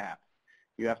voluntary app.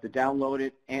 You have to download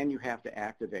it and you have to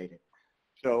activate it.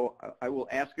 So I will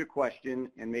ask a question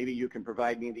and maybe you can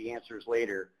provide me the answers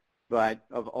later, but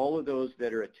of all of those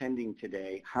that are attending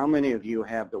today, how many of you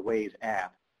have the Waze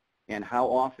app and how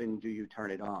often do you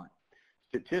turn it on?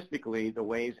 Statistically, the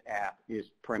Waze app is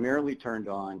primarily turned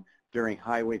on during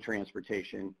highway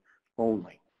transportation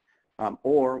only,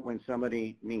 or when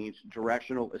somebody needs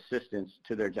directional assistance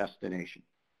to their destination.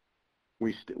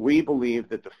 We believe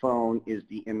that the phone is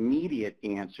the immediate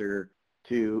answer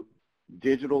to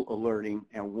digital alerting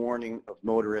and warning of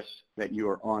motorists that you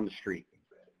are on the street.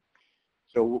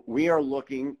 So we are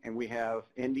looking, and we have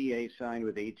NDA signed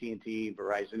with AT&T,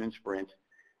 Verizon, and Sprint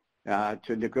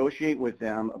to negotiate with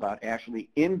them about actually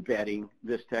embedding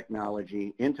this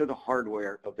technology into the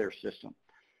hardware of their system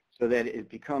so that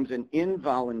it becomes an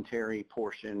involuntary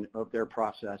portion of their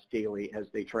process daily as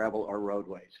they travel our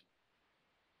roadways.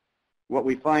 What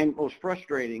we find most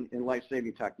frustrating in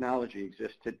life-saving technology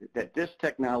that this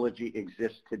technology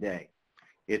exists today.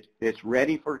 It's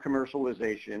ready for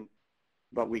commercialization,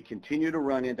 but we continue to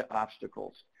run into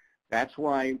obstacles. That's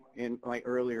why in my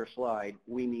earlier slide,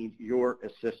 we need your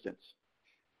assistance.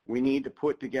 We need to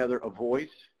put together a voice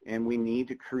and we need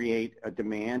to create a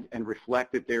demand and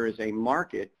reflect that there is a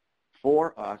market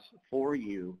for us, for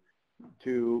you,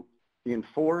 to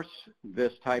enforce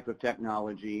this type of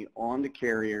technology on the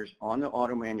carriers, on the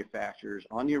auto manufacturers,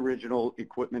 on the original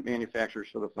equipment manufacturers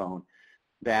for the phone,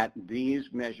 that these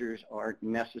measures are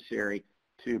necessary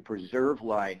to preserve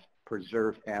life,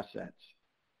 preserve assets.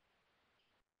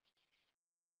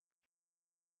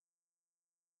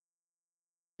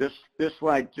 This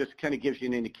slide just kind of gives you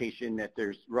an indication that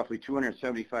there's roughly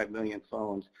 275 million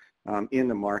phones in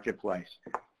the marketplace.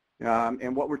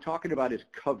 And what we're talking about is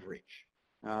coverage.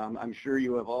 I'm sure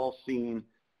you have all seen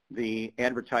the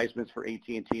advertisements for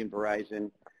AT&T and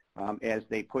Verizon as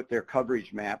they put their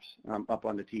coverage maps up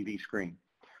on the TV screen.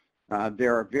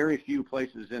 There are very few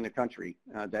places in the country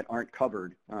that aren't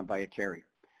covered by a carrier.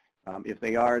 If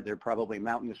they are, they're probably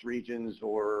mountainous regions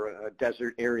or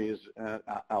desert areas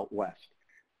out west.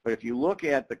 But if you look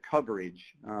at the coverage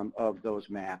of those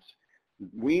maps,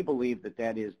 we believe that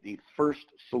that is the first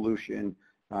solution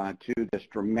to this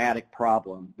dramatic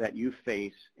problem that you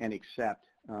face and accept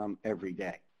every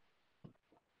day.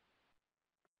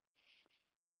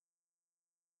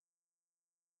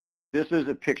 This is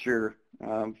a picture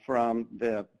from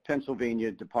the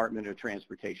Pennsylvania Department of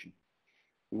Transportation.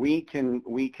 We can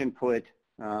put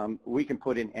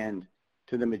an end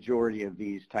to the majority of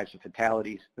these types of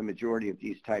fatalities, the majority of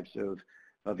these types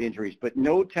of injuries, but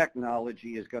no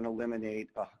technology is going to eliminate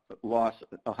 100%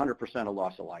 of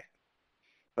loss of life.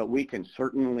 But we can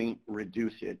certainly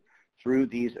reduce it through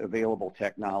these available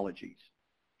technologies.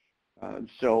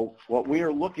 So what we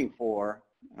are looking for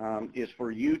is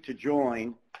for you to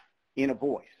join in a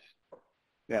voice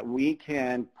that we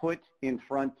can put in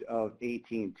front of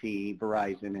AT&T,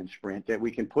 Verizon, and Sprint, that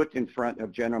we can put in front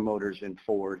of General Motors and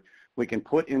Ford, we can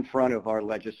put in front of our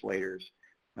legislators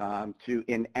to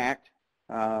enact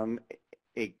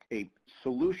a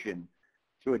solution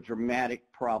to a dramatic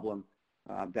problem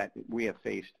that we have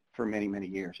faced for many, many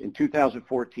years. In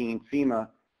 2014, FEMA,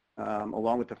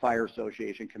 along with the Fire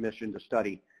Association, commissioned a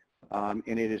study, and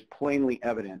it is plainly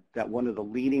evident that one of the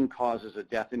leading causes of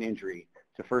death and injury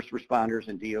to first responders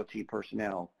and DOT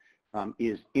personnel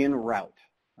is en route,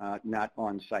 not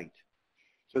on site.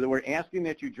 So that we're asking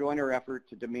that you join our effort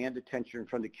to demand attention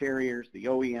from the carriers, the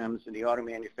OEMs, and the auto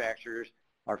manufacturers,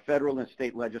 our federal and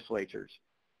state legislatures.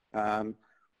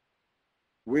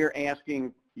 We're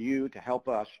asking you to help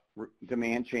us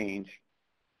demand change.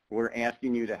 We're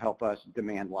asking you to help us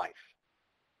demand life.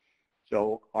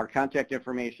 So our contact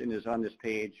information is on this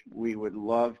page. We would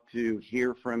love to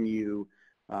hear from you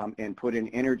and put an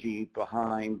energy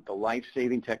behind the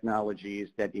life-saving technologies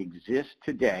that exist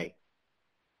today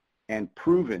and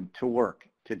proven to work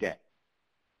today.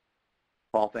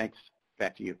 Paul, thanks.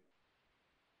 Back to you.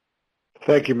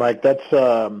 Thank you, Mike. That's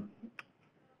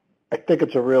I think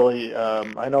it's a really,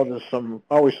 I know there's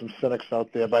always some cynics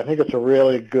out there, but I think it's a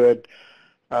really good,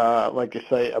 like you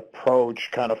say, approach,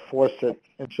 kind of force it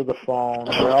into the phone.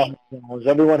 We all have phones.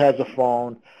 Everyone has a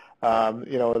phone.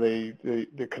 You know,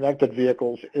 the connected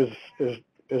vehicles is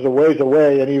a ways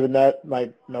away, and even that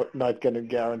might not going to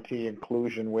guarantee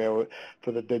inclusion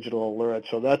for the digital alert.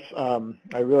 So that's,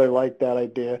 I really like that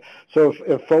idea. So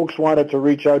if folks wanted to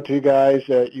reach out to you guys,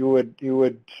 you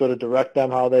would sort of direct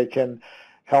them how they can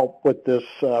help with this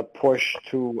push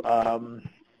to, to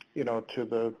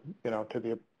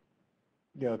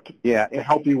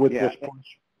help you with this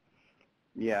push.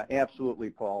 Yeah, absolutely,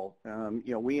 Paul.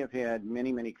 We have had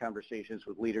many conversations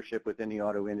with leadership within the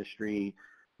auto industry,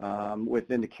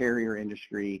 within the carrier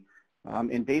industry,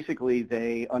 and basically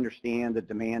they understand the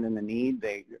demand and the need.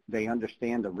 They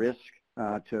understand the risk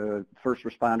to first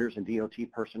responders and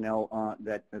DOT personnel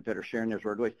that are sharing those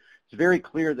roadways. It's very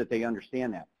clear that they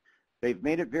understand that. They've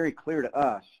made it very clear to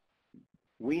us.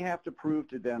 We have to prove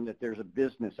to them that there's a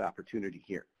business opportunity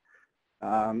here,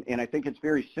 and I think it's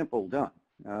very simple done.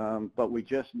 But we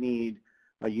just need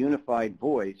a unified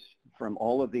voice from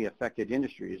all of the affected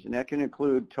industries, and that can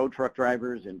include tow truck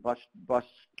drivers and bus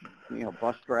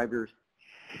drivers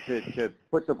to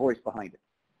put the voice behind it.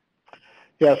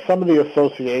 Yeah, some of the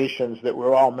associations that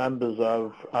we're all members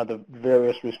of, the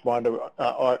various responder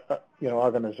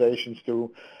organizations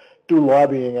do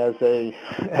lobbying as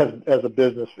a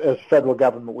business. As federal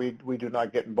government, we do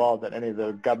not get involved in any of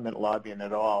the government lobbying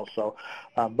at all. So,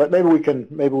 but maybe we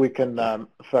can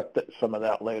affect some of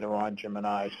that later on, Jim and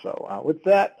I. So with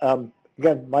that,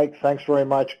 again, Mike, thanks very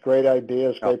much. Great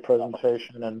ideas, great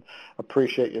presentation, and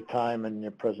appreciate your time and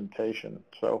your presentation.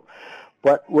 So,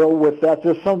 but with that,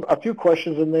 there's a few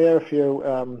questions in there if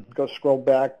you go scroll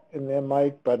back in there,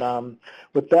 Mike. But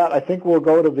with that, I think we'll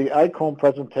go to the ICON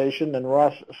presentation, and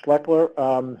Ross Schleckler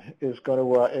is going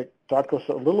to talk to us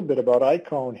a little bit about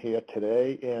ICON here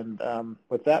today. And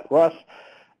with that, Ross,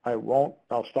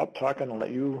 I'll stop talking and let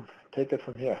you take it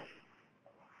from here.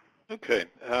 Okay.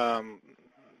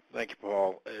 Thank you,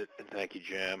 Paul, and thank you,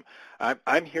 Jim.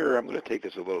 I'm here. I'm going to take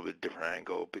this a little bit different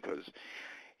angle because,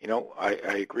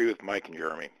 I agree with Mike and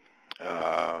Jeremy.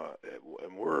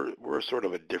 And we're sort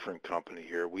of a different company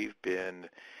here. We've been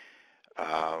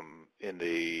in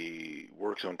the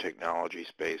work zone technology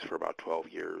space for about 12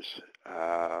 years.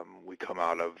 We come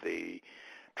out of the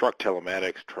truck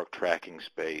telematics, truck tracking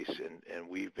space, and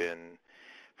we've been,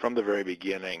 from the very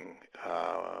beginning,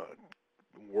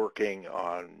 working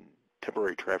on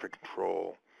temporary traffic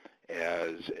control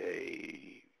as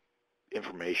a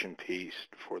information piece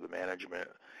for the management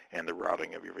and the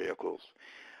routing of your vehicles.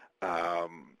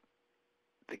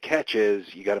 The catch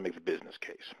is you got to make the business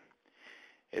case.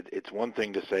 It's one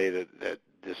thing to say that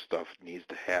this stuff needs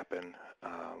to happen,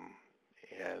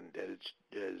 and it's,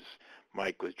 as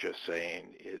Mike was just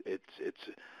saying, it's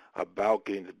about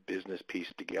getting the business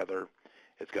piece together.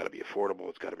 It's got to be affordable.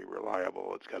 It's got to be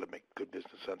reliable. It's got to make good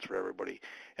business sense for everybody.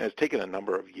 And it's taken a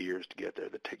number of years to get there.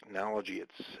 The technology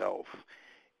itself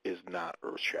is not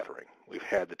earth-shattering. We've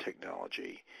had the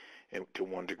technology to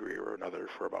one degree or another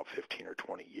for about 15 or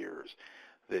 20 years.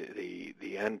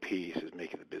 The end piece is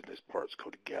making the business parts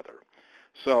go together.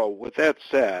 So with that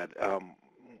said,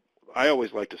 I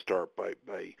always like to start by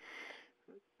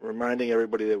reminding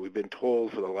everybody that we've been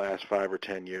told for the last 5 or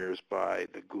 10 years by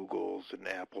the Googles and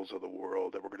Apples of the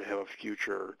world that we're going to have a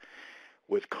future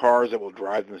with cars that will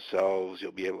drive themselves.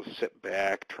 You'll be able to sit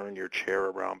back, turn your chair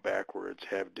around backwards,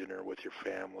 have dinner with your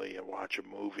family, and watch a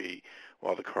movie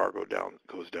while the car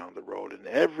goes down the road, and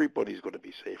everybody's going to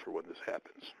be safer when this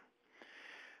happens.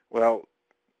 Well,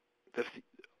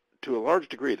 to a large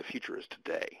degree, the future is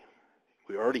today.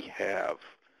 We already have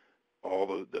all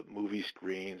the movie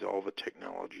screens, all the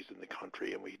technologies in the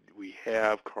country, and we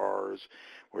have cars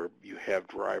where you have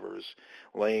drivers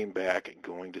laying back and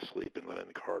going to sleep and letting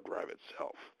the car drive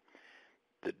itself.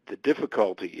 The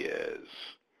difficulty is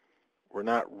we're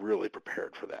not really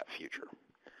prepared for that future.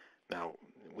 Now,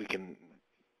 we can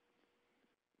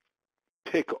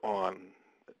pick on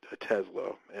a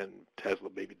Tesla, and Tesla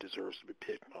maybe deserves to be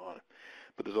picked on,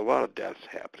 but there's a lot of deaths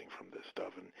happening from this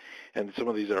stuff, and some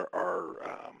of these are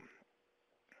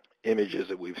images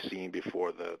that we've seen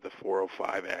before, the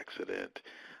 405 accident,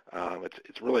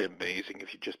 It's really amazing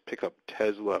if you just pick up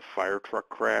Tesla fire truck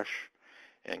crash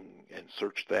and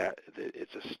search that.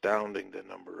 It's astounding the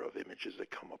number of images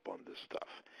that come up on this stuff.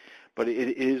 But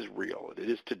it is real. It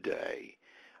is today.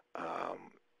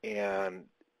 And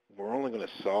we're only going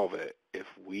to solve it if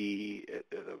we,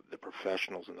 the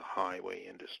professionals in the highway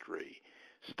industry,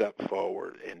 step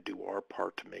forward and do our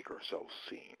part to make ourselves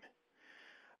seen.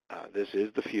 This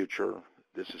is the future.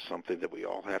 This is something that we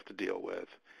all have to deal with.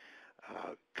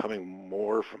 Coming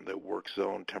more from the work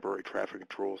zone temporary traffic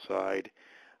control side,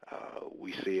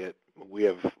 we see it. We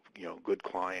have good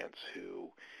clients who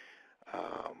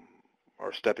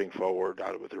are stepping forward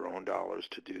out with their own dollars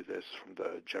to do this from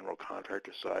the general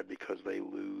contractor side because they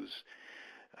lose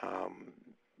a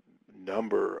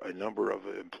number of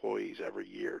employees every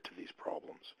year to these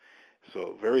problems.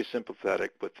 So very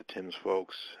sympathetic with the TIMS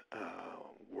folks.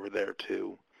 We're there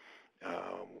too.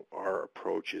 Our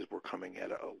approach is we're coming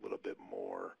at it a little bit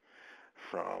more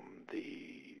from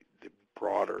the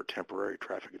broader temporary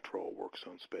traffic control work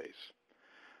zone space.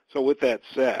 So with that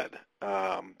said,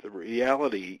 the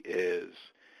reality is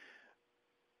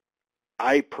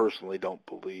I personally don't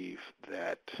believe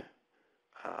that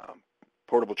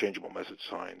portable changeable message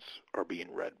signs are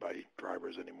being read by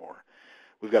drivers anymore.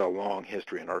 We've got a long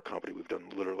history in our company. We've done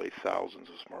literally thousands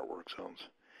of smart work zones,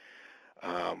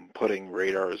 putting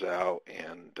radars out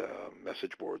and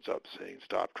message boards up saying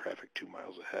stop traffic 2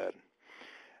 miles ahead.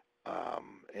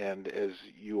 And as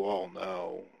you all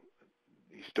know,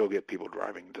 you still get people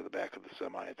driving into the back of the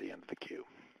semi at the end of the queue.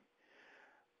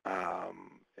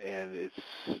 And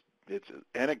it's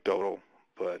anecdotal,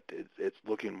 but it's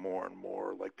looking more and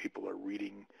more like people are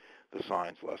reading the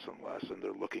signs less and less, and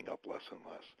they're looking up less and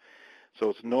less. So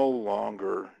it's no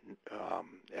longer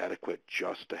adequate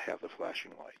just to have the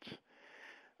flashing lights.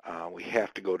 We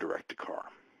have to go direct to car.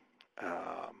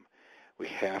 We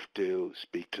have to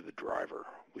speak to the driver.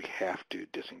 We have to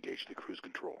disengage the cruise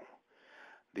control.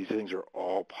 These things are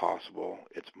all possible.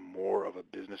 It's more of a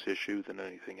business issue than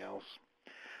anything else.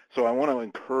 So I want to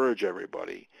encourage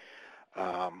everybody,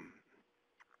 the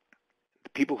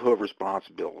people who have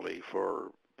responsibility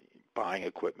for buying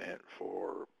equipment,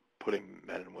 for putting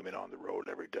men and women on the road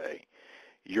every day,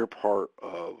 you're part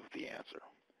of the answer.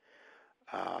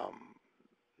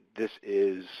 This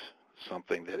is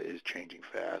something that is changing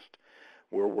fast.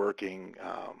 We're working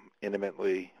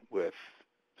intimately with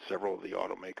several of the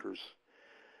automakers.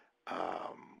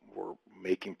 We're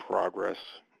making progress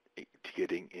to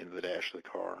getting into the dash of the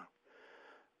car.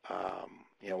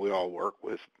 We all work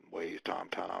with Waze,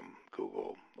 TomTom,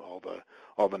 Google,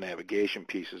 all the navigation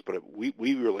pieces, but we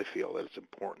really feel that it's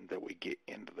important that we get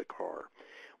into the car.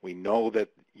 We know that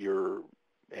your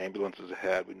ambulance is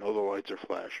ahead. We know the lights are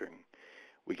flashing.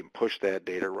 We can push that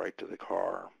data right to the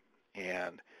car.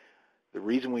 And the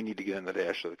reason we need to get in the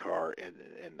dash of the car,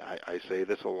 and I say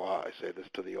this a lot, I say this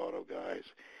to the auto guys,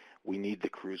 we need the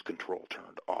cruise control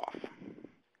turned off.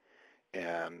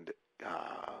 And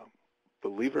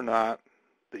believe it or not,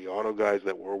 the auto guys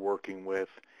that we're working with,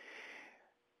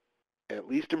 at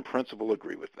least in principle,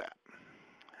 agree with that.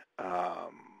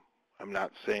 I'm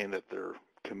not saying that they're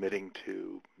committing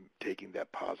to taking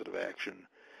that positive action,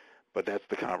 but that's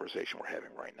the conversation we're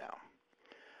having right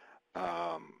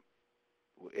now.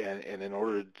 And in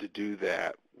order to do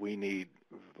that, we need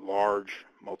large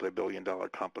multi-billion-dollar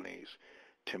companies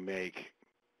to make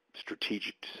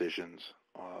strategic decisions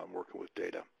on working with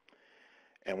data.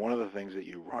 And one of the things that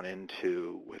you run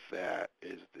into with that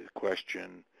is the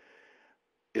question,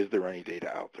 is there any data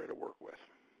out there to work with?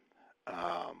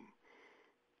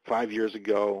 5 years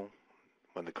ago,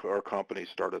 when the car companies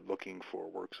started looking for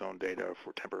work zone data,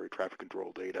 for temporary traffic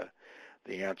control data,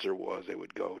 the answer was they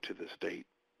would go to the state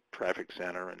traffic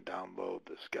center and download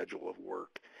the schedule of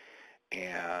work.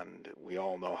 And we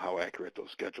all know how accurate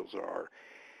those schedules are.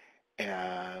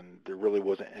 And there really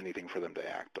wasn't anything for them to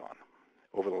act on.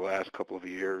 Over the last couple of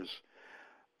years,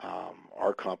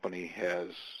 our company has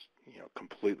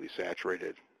completely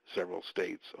saturated several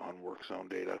states on work zone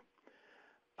data.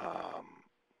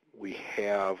 We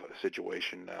have a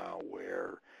situation now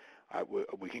where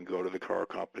we can go to the car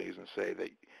companies and say that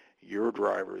your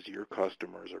drivers, your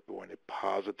customers are going to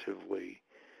positively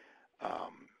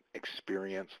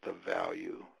experience the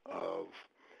value of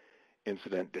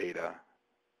incident data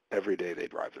every day they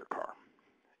drive their car.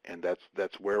 And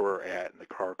that's where we're at, and the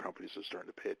car companies are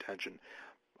starting to pay attention.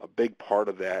 A big part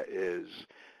of that is,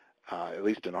 at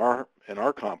least in our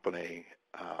company,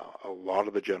 a lot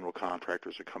of the general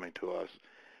contractors are coming to us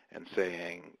and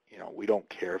saying, we don't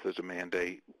care if there's a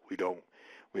mandate. We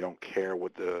don't care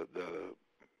what the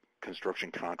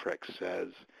construction contract says.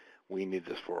 We need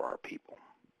this for our people.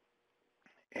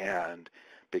 And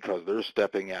because they're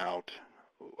stepping out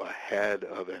ahead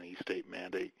of any state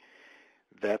mandate.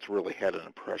 That's really had an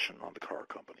impression on the car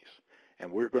companies.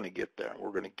 And we're going to get there.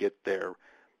 We're going to get there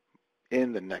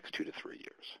in the next 2 to 3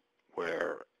 years,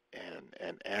 where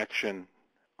an action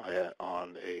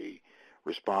on a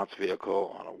response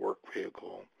vehicle, on a work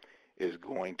vehicle, is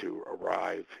going to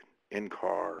arrive in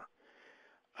car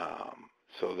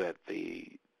so that the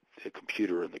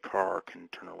computer in the car can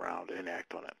turn around and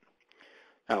act on it.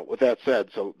 Now, with that said,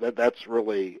 so that's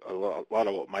really a lot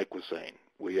of what Mike was saying.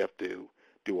 We have to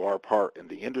do our part in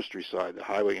the industry side, the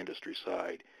highway industry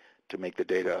side, to make the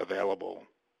data available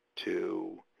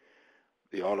to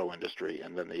the auto industry,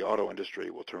 and then the auto industry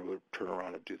will turn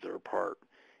around and do their part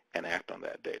and act on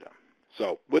that data.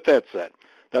 So with that said,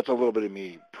 that's a little bit of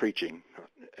me preaching,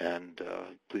 and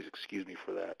please excuse me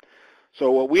for that. So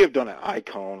what we have done at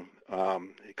ICON,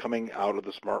 coming out of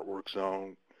the smart work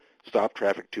zone, stop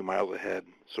traffic 2 miles ahead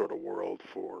sort of world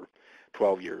for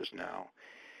 12 years now,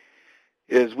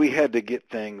 is we had to get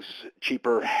things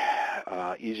cheaper,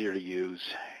 easier to use,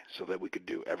 so that we could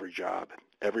do every job,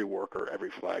 every worker, every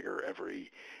flagger,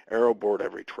 every aero board,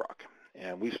 every truck.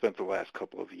 And we spent the last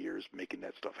couple of years making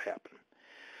that stuff happen.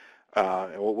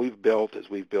 And what we've built is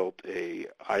we've built a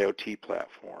IoT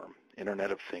platform,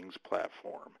 Internet of Things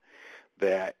platform,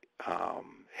 that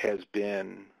has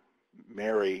been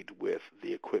married with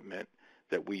the equipment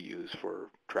that we use for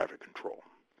traffic control.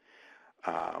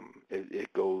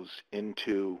 It goes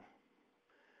into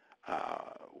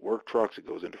work trucks. It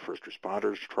goes into first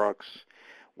responders trucks.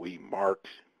 We mark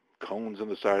cones on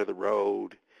the side of the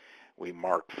road. We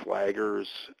mark flaggers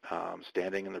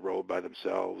standing in the road by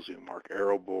themselves. We mark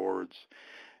aero boards.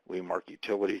 We mark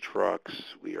utility trucks.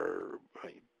 We are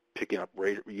picking up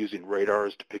using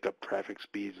radars to pick up traffic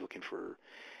speeds, looking for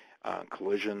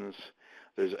collisions.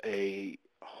 There's a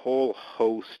whole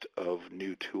host of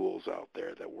new tools out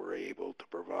there that we're able to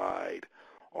provide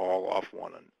all off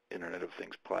one Internet of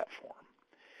Things platform.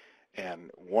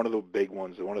 And one of the big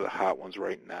ones, one of the hot ones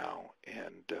right now,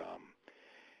 and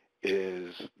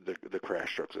is the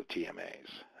crash trucks of TMAs.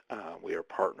 We are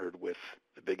partnered with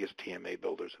the biggest TMA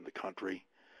builders in the country.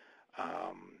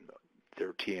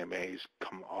 Their TMAs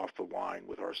come off the line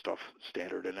with our stuff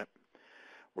standard in it.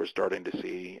 We're starting to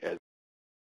see, as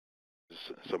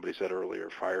somebody said earlier,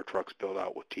 fire trucks build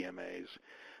out with TMAs.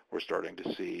 We're starting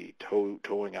to see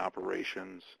towing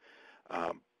operations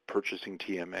purchasing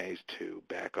TMAs to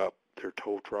back up their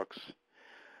tow trucks.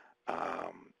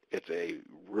 It's a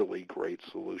really great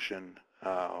solution.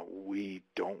 We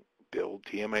don't build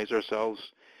TMAs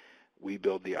ourselves. We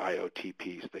build the IoT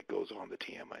piece that goes on the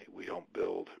TMA. We don't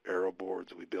build aero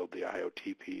boards. We build the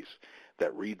IoT piece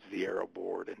that reads the aero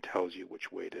board and tells you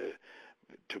which way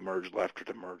to merge left or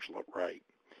to merge right.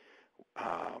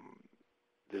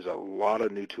 There's a lot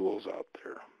of new tools out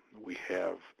there. We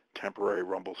have temporary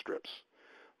rumble strips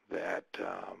that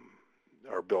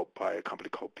are built by a company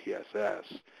called PSS,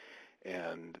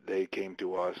 and they came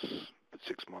to us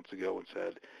 6 months ago and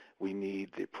said, we need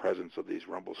the presence of these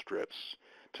rumble strips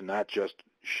to not just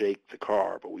shake the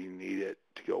car, but we need it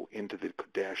to go into the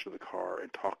dash of the car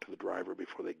and talk to the driver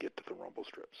before they get to the rumble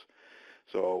strips.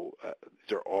 So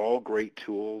these are all great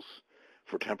tools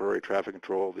for temporary traffic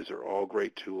control. These are all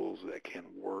great tools that can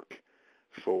work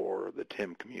for the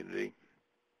TIM community.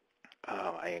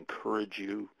 I encourage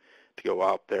you to go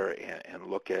out there and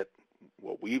look at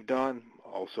what we've done,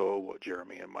 also what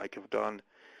Jeremy and Mike have done.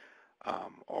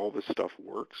 All this stuff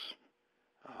works.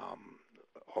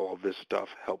 All of this stuff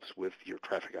helps with your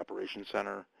traffic operations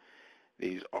center.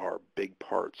 These are big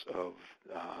parts of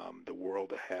the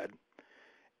world ahead,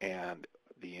 and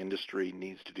the industry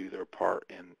needs to do their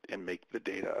part and make the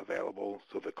data available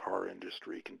so the car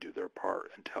industry can do their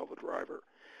part and tell the driver.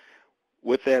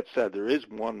 With that said, there is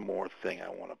one more thing I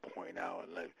want to point out,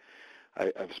 and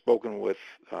I've spoken with,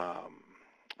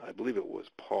 I believe it was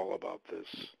Paul about this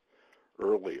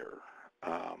earlier.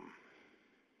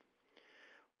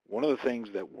 One of the things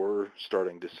that we're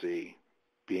starting to see,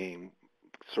 being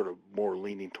sort of more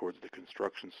leaning towards the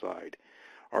construction side,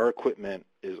 our equipment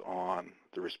is on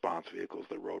the response vehicles,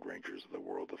 the road rangers of the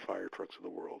world, the fire trucks of the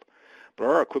world, but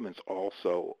our equipment's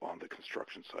also on the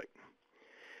construction site.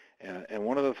 And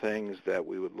one of the things that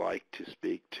we would like to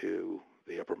speak to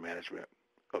the upper management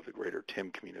of the greater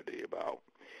TIM community about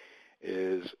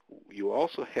is you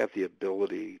also have the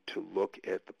ability to look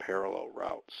at the parallel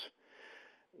routes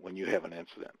when you have an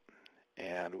incident.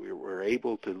 And we were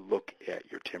able to look at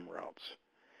your TIM routes,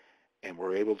 and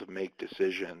we're able to make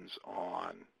decisions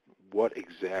on what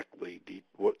exactly,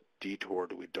 what detour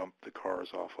do we dump the cars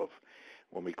off of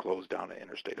when we close down an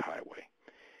interstate highway.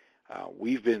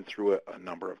 We've been through it a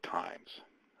number of times.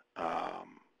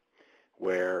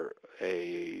 where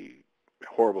a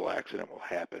horrible accident will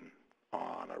happen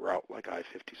on a route like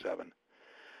I-57,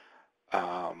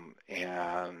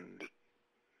 and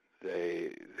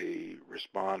the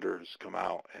responders come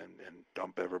out and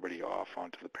dump everybody off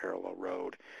onto the parallel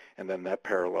road, and then that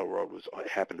parallel road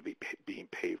happened to be being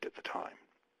paved at the time,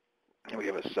 and we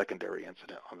have a secondary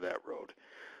incident on that road.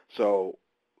 So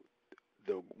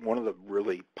one of the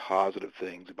really positive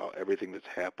things about everything that's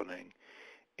happening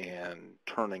and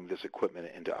turning this equipment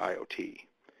into IoT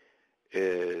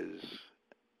is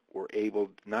we're able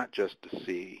not just to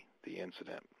see the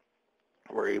incident,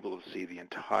 we're able to see the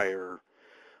entire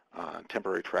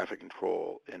temporary traffic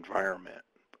control environment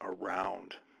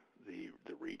around the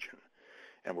region,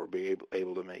 and we're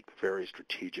able to make very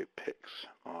strategic picks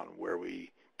on where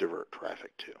we divert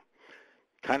traffic to.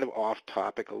 Kind of off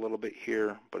topic a little bit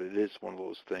here, but it is one of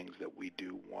those things that we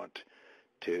do want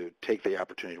to take the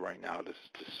opportunity right now to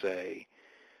say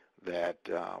that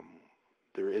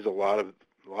there is a lot of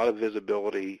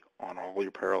visibility on all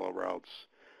your parallel routes.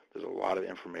 There's a lot of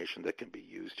information that can be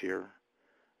used here.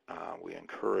 We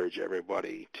encourage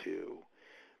everybody to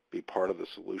be part of the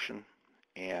solution.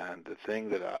 And the thing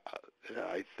that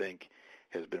I think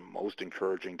has been most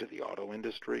encouraging to the auto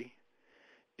industry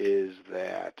is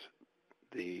that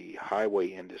the highway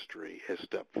industry has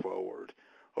stepped forward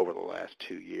over the last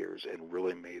 2 years and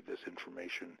really made this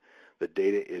information. The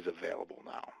data is available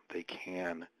now. They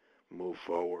can move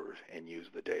forward and use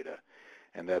the data.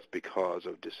 And that's because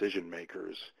of decision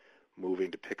makers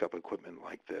moving to pick up equipment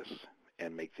like this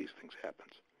and make these things happen.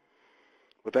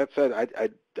 With that said, I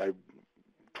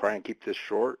try and keep this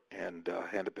short and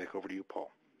hand it back over to you,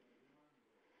 Paul.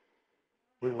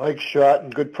 We like short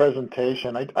and good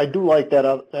presentation. I do like that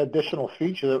additional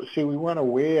feature that, see, we weren't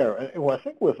aware. Well, I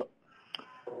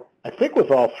think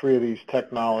with all three of these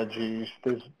technologies,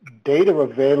 there's data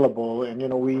available,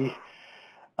 and we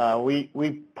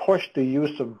push the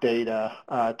use of data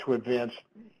to advance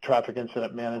traffic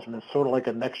incident management. Sort of like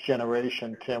a next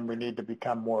generation, Tim. We need to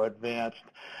become more advanced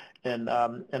in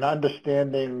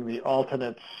understanding the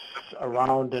alternates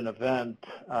around an event,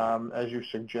 as you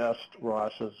suggest,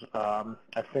 Ross, is I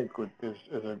think is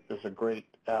a great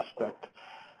aspect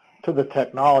to the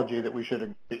technology that we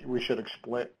should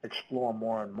explore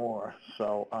more and more.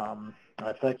 So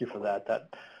I thank you for that.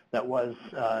 That was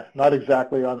not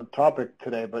exactly on the topic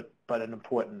today, but an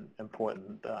important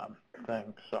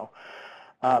thing.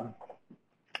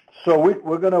 So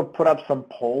we're going to put up some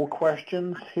poll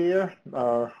questions here.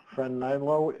 Our friend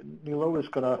Nilo is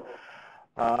going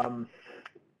to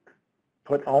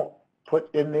put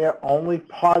in there only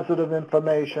positive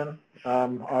information,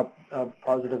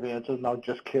 positive answers. No,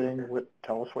 just kidding.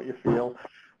 Tell us what you feel.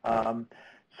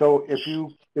 So if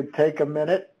you could take a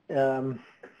minute, and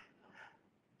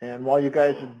while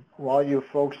you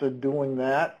folks are doing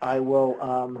that, I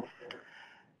will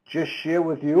just share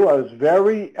with you, I was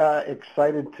very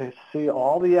excited to see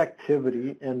all the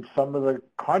activity and some of the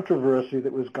controversy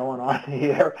that was going on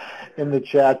here in the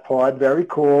chat pod. Very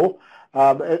cool.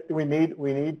 We need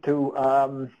to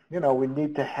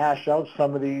hash out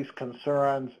some of these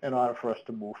concerns in order for us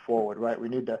to move forward, right? We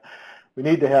need to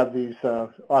have these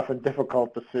often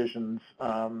difficult decisions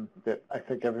that I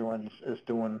think everyone is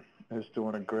doing a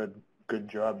good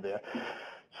job there.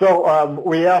 So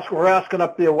we're asking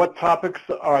up there what topics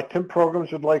our TIM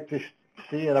programs would like to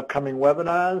see in upcoming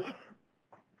webinars.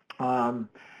 So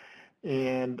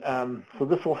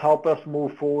this will help us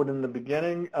move forward in the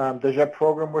beginning. Does your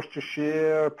program wish to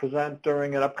share, present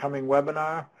during an upcoming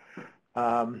webinar?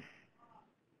 Someone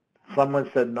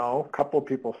said no. A couple of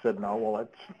people said no. Well,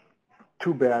 that's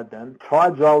too bad then.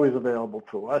 Todd's always available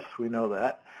to us. We know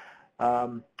that.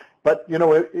 But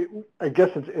I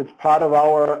guess it's part of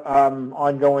our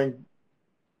ongoing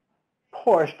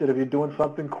push that if you're doing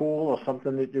something cool or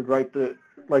something that you'd like to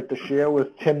share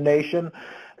with Tim Nation,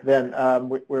 then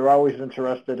we're always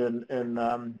interested in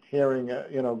hearing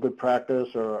good practice,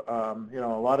 or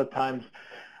a lot of times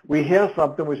we hear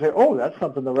something, we say, oh, that's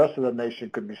something the rest of the nation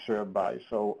could be served by.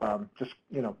 So just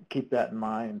keep that in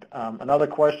mind. Another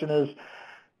question is,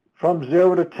 from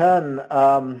 0 to 10,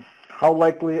 how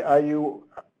likely are you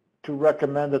to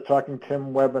recommend a Talking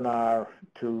Tim webinar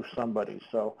to somebody?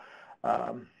 So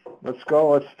let's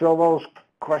go. Let's fill those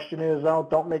questionnaires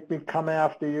out. Don't make me come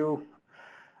after you.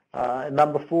 And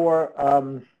number 4,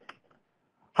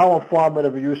 how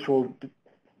informative or useful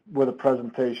were the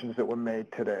presentations that were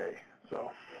made today?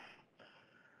 So,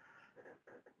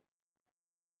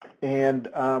 and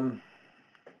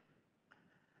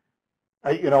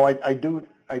I do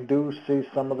see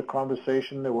some of the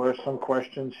conversation. There were some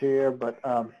questions here, but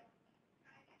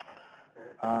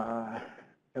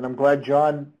and I'm glad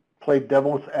John play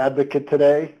devil's advocate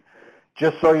today.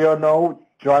 Just so you know,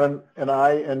 John and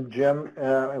I and Jim,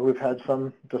 we've had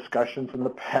some discussions in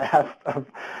the past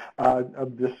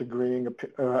of disagreeing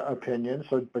opinions.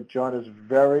 But John is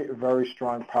very, very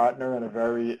strong partner and a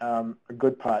very a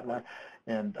good partner,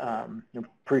 and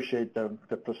appreciate the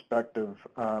perspective.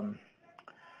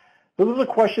 This is a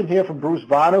question here from Bruce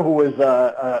Varner, who is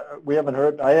we haven't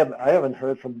heard. I haven't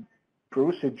heard from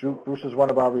Bruce. Bruce is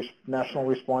one of our national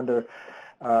responder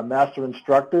master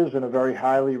instructors and a very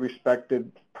highly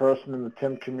respected person in the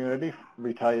TIM community,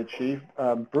 retired chief.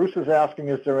 Bruce is asking,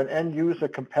 is there an end user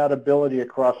compatibility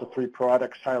across the 3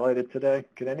 products highlighted today?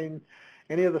 Can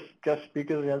any of the guest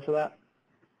speakers answer that?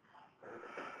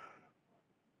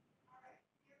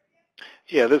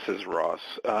 Yeah, this is Ross.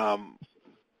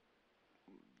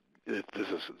 This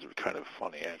is kind of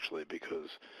funny, actually, because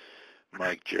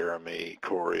Mike, Jeremy,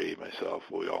 Cory, myself,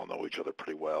 we all know each other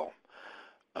pretty well.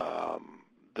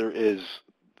 There is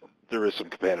some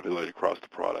compatibility across the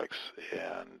products,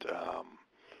 and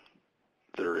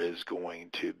there is going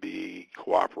to be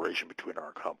cooperation between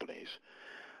our companies.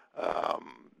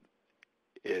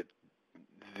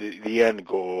 The end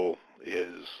goal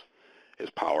is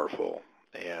powerful,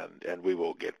 and we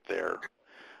will get there.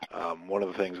 One of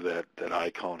the things that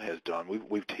ICON has done,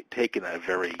 we've taken a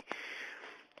very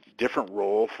different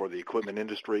role for the equipment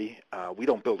industry. We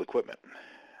don't build equipment.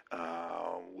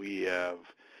 We have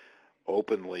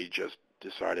openly just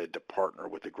decided to partner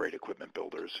with the great equipment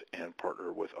builders and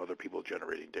partner with other people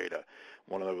generating data.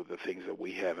 One of the things that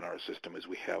we have in our system is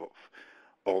we have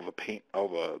all the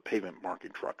pavement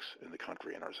marking trucks in the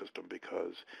country in our system,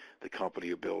 because the company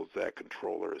who builds that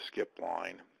controller is Skip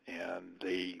Line, and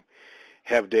they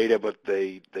have data, but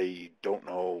they don't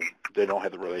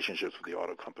have the relationships with the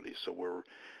auto companies. So we're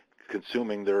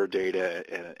consuming their data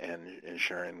and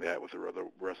sharing that with the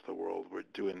rest of the world. We're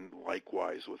doing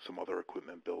likewise with some other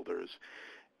equipment builders,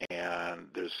 and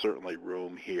there's certainly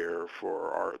room here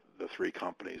for the 3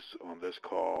 companies on this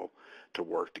call to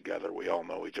work together. We all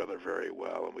know each other very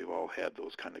well, and we've all had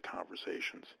those kind of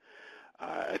conversations.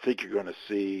 I think you're going to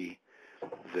see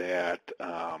that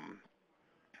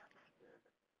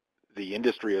the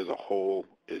industry as a whole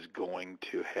is going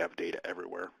to have data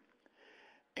everywhere,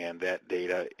 and that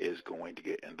data is going to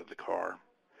get into the car.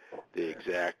 The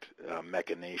exact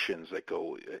machinations that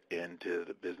go into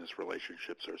the business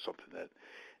relationships are something that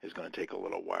is going to take a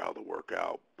little while to work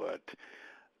out. But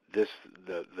the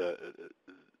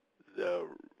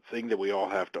thing that we all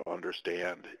have to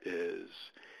understand is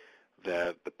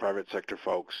that the private sector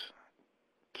folks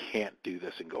can't do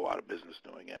this and go out of business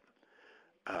doing it.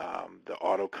 The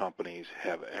auto companies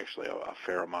have actually a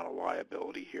fair amount of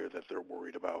liability here that they're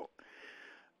worried about.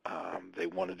 They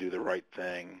want to do the right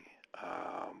thing,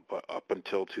 but up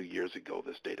until 2 years ago,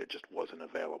 this data just wasn't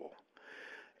available.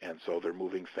 And so they're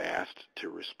moving fast to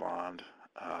respond.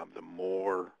 The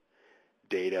more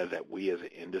data that we as an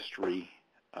industry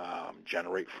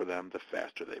generate for them, the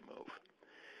faster they move.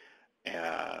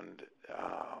 And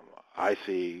I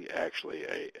see actually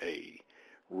a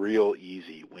real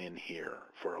easy win here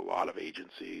for a lot of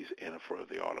agencies and for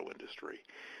the auto industry.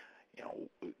 You know,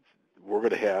 we're going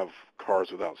to have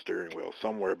cars without steering wheels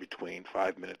somewhere between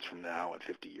 5 minutes from now and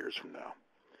 50 years from now.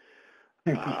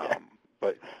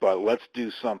 But let's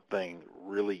do something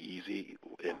really easy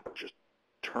and just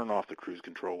turn off the cruise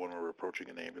control when we're approaching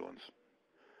an ambulance.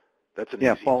 That's an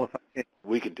easy. Paul,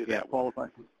 we can do that. Paul,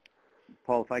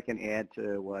 if I can add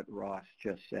to what Ross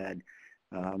just said,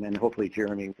 and hopefully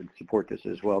Jeremy would support this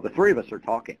as well. The 3 of us are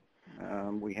talking.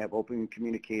 We have open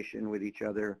communication with each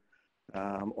other.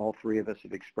 All 3 of us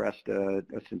have expressed a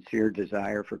sincere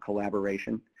desire for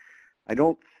collaboration. I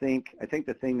think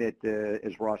the thing that,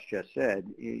 as Ross just said,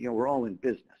 we're all in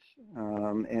business,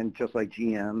 and just like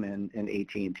GM and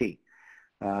AT&T.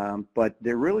 But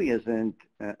there really isn't,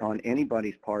 on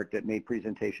anybody's part that made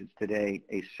presentations today,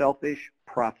 a selfish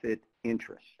profit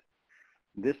interest.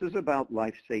 This is about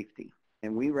life safety.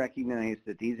 And we recognize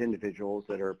that these individuals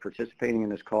that are participating in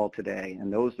this call today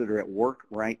and those that are at work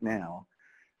right now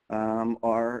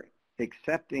are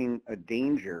accepting a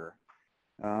danger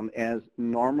as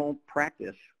normal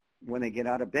practice when they get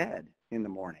out of bed in the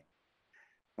morning.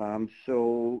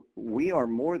 So we are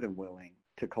more than willing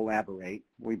to collaborate.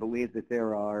 We believe that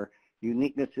there are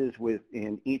uniquenesses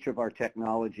within each of our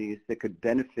technologies that could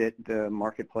benefit the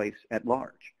marketplace at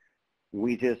large.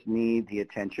 We just need the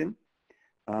attention,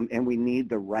 and we need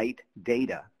the right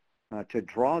data to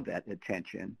draw that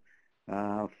attention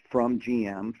from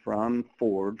GM, from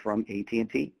Ford, from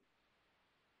AT&T.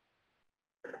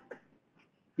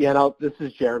 Yeah, now this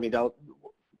is Jeremy. Now,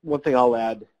 one thing I'll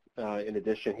add in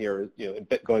addition here is,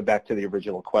 going back to the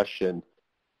original question,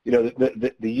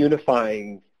 the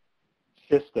unifying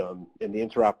system and the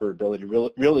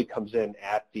interoperability really comes in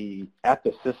at the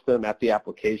system, at the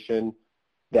application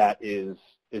that is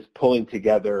pulling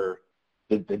together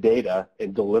the data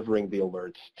and delivering the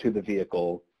alerts to the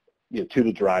vehicle, to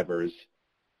the drivers.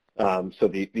 So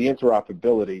the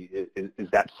interoperability is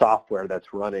that software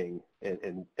that's running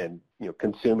and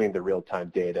consuming the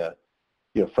real-time data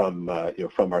from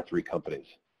our three companies.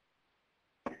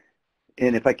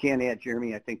 And if I can add,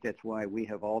 Jeremy, I think that's why we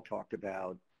have all talked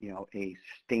about a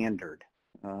standard,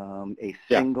 a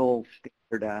single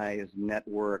standardized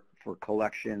network for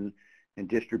collection and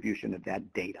distribution of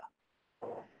that data.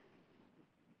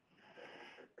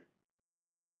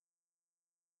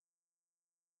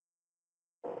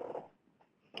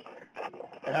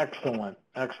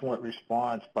 Excellent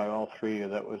response by all three of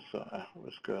you. That was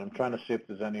good. I'm trying to see if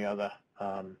there's any other.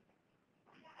 I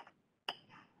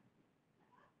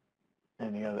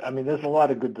mean, there's a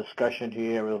lot of good discussion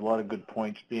here. There's a lot of good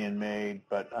points being made,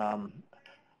 but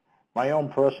my own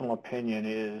personal opinion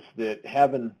is that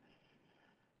having,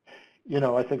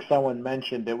 I think someone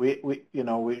mentioned that we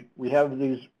have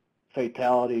these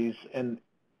fatalities, and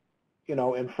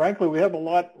and frankly, we have a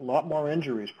lot more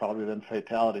injuries probably than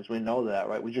fatalities. We know that,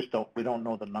 right? We don't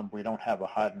know the number. We don't have a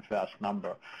hard and fast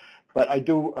number, but I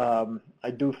do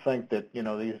think that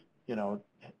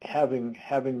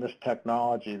having this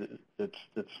technology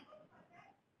that's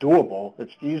doable,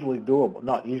 it's easily doable,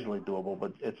 not easily doable,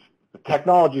 but the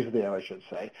technology's there, I should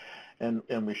say, and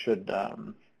we should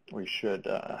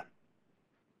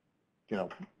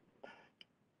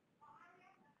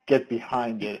get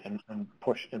behind it and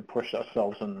push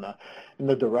ourselves in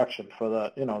the direction for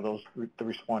the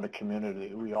responder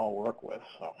community we all work with.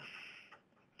 So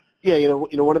yeah,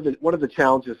 one of the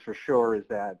challenges for sure is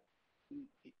that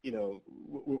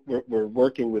we're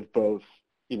working with both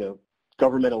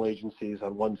governmental agencies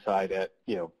on one side at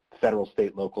federal,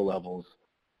 state, local levels,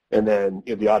 and then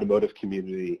the automotive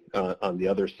community on the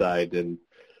other side, and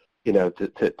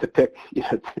to pick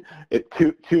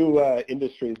two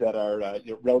industries that are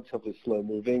relatively slow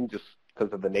moving just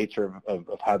because of the nature of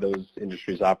how those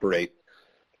industries operate.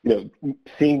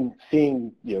 Seeing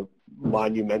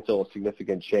monumental,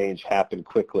 significant change happen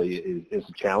quickly is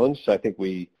a challenge. So I think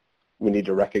we need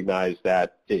to recognize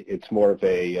that it's more of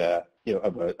a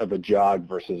of a jog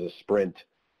versus a sprint.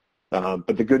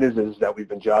 But the good news is that we've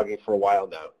been jogging for a while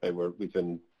now, and we've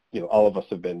been all of us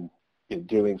have been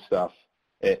doing stuff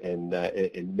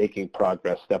and making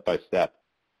progress step by step.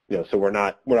 So we're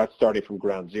not starting from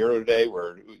ground zero today.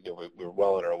 We're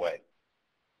well on our way.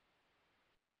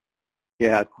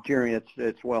 Yeah, Jeremy,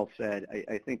 it's well said.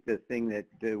 I think the thing that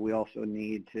we also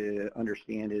need to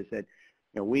understand is that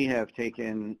we have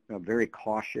taken a very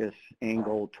cautious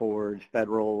angle towards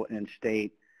federal and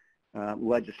state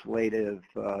legislative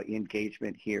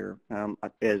engagement here.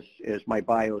 As my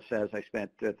bio says, I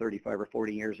spent 35 or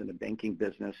 40 years in the banking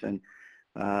business, and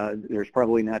there's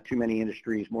probably not too many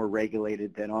industries more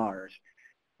regulated than ours.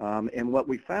 And what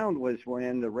we found was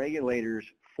when the regulators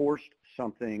forced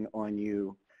something on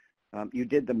you, you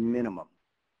did the minimum.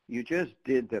 You just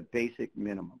did the basic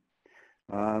minimum.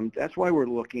 That's why we're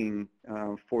looking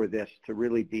for this to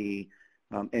really be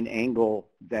an angle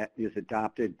that is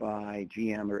adopted by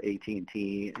GM or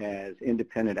AT&T as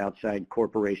independent outside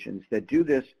corporations that do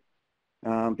this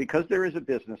because there is a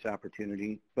business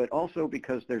opportunity, but also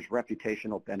because there's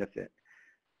reputational benefit.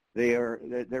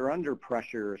 They're under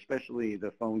pressure, especially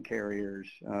the phone carriers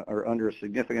are under a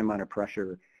significant amount of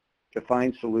pressure to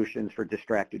find solutions for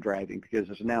distracted driving, because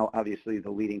it's now obviously the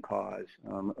leading cause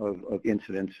of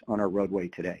incidents on our roadway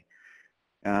today.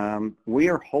 We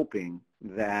are hoping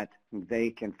that they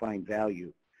can find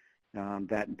value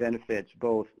that benefits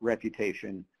both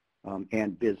reputation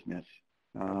and business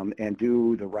and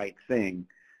do the right thing.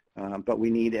 But we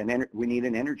need an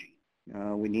energy.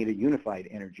 We need a unified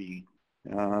energy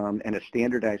and a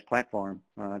standardized platform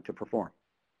to perform.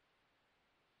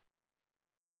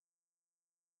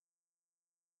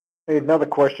 Hey, another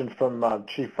question from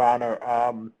Chief Honor.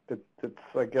 I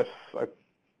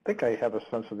think I have a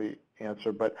sense of the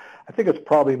answer, but I think it's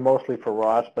probably mostly for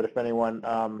Ross, but if anyone,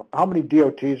 how many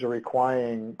DOTs are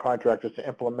requiring contractors to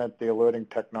implement the alerting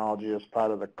technology as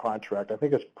part of the contract? I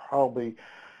think it's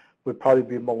would probably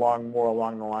be more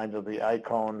along the lines of the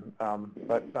ICON.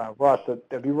 But Ross,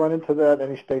 have you run into that?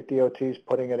 Any state DOTs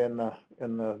putting it in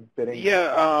the bidding?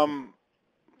 Yeah,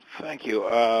 thank you.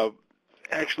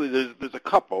 Actually, there's a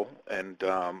couple, and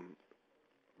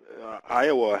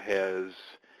Iowa has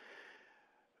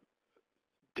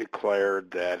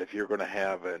declared that if you're going to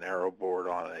have an arrow board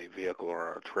on a vehicle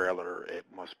or a trailer, it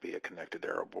must be a connected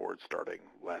arrow board starting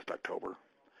last October.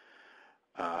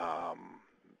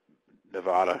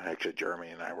 Nevada, actually Jeremy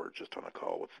and I were just on a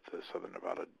call with the Southern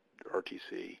Nevada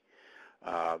RTC.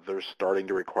 They're starting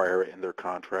to require it in their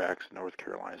contracts. North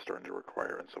Carolina is starting to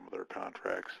require it in some of their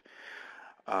contracts.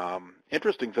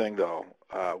 Interesting thing, though,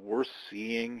 we're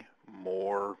seeing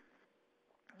more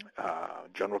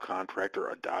general contractor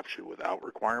adoption without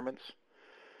requirements.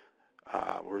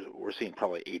 We're seeing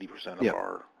probably 80% of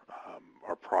our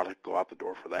product go out the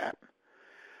door for that.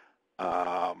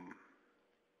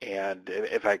 And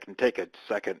if I can take a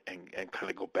second and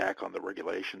kind of go back on the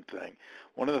regulation thing,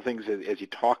 one of the things is, as you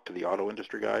talk to the auto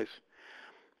industry guys,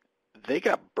 they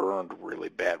got burned really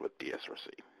bad with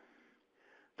DSRC.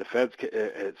 The feds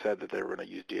had said that they were going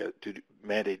to use to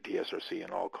mandate DSRC in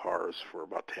all cars for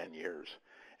about 10 years,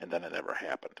 and then it never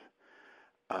happened.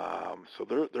 So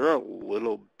they're a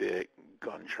little bit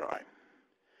gun shy.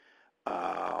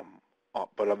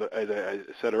 But as I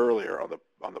said earlier, on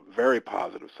the very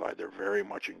positive side, they're very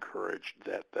much encouraged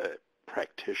that the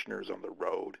practitioners on the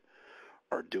road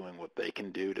are doing what they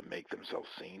can do to make themselves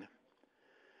seen.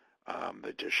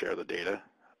 They just share the data.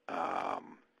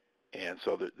 And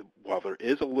so while there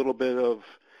is a little bit of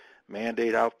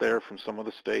mandate out there from some of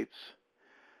the states,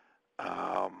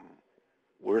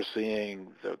 we're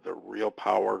seeing the real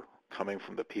power coming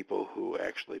from the people who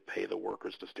actually pay the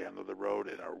workers to stand on the road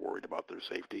and are worried about their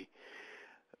safety.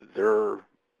 They're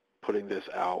putting this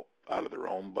out of their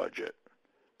own budget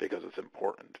because it's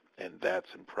important, and that's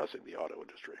impressing the auto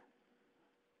industry.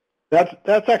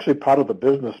 That's actually part of the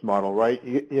business model, right?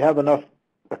 You have enough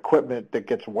equipment that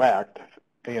gets whacked,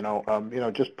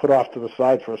 just put off to the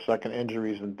side for a second,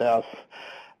 injuries and deaths.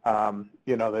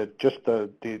 That just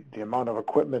the amount of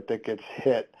equipment that gets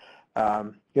hit,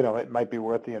 it might be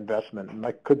worth the investment, and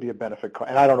that could be a benefit.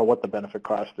 And I don't know what the benefit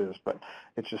cost is, but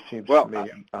it just seems to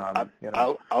me.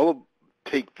 I'll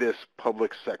take this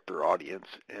public sector audience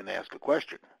and ask a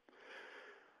question.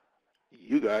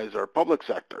 You guys are public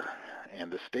sector,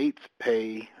 and the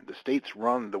states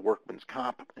run the workman's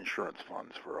comp insurance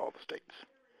funds for all the states.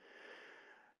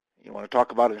 You want to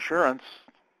talk about insurance?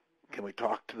 Can we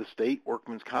talk to the state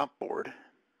workman's comp board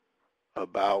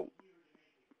about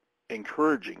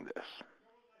encouraging this?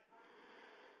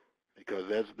 Because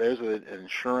there's an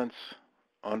insurance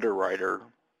underwriter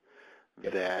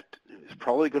that is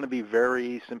probably going to be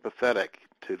very sympathetic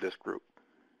to this group.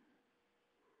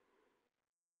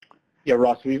 Yeah,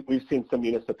 Ross, we've seen some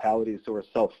municipalities who are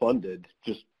self-funded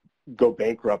just go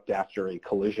bankrupt after a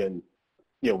collision,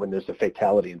 when there's a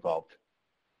fatality involved.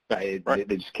 Right.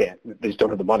 They just can't. They just don't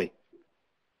have the money.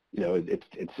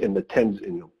 It's in the tens,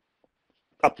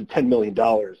 up to $10 million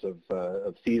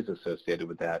of fees associated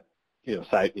with that.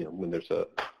 When there's a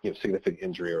significant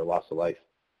injury or loss of life.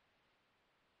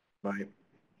 Right.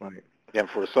 And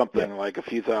for something like a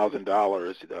few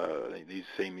 $1,000s, these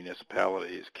same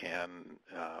municipalities can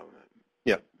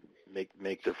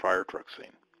make their fire truck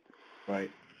seen. Right.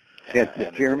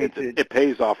 And Jeremy, it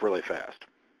pays off really fast.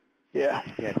 Yeah.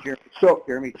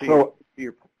 Jeremy,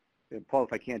 Paul,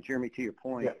 if I can, Jeremy, to your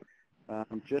point,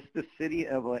 just the city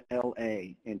of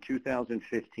L.A. in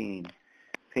 2015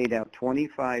 paid out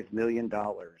 $25 million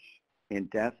in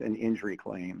death and injury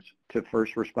claims to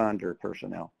first responder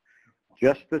personnel.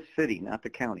 Just the city, not the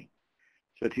county.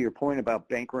 So to your point about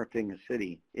bankrupting a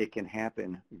city, it can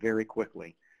happen very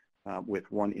quickly with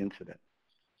one incident.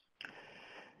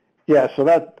 Yeah, so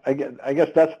I guess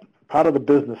that's part of the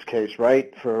business case,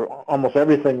 right, for almost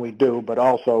everything we do, but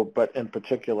in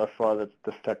particular for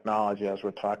this technology as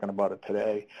we're talking about it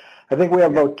today. I think we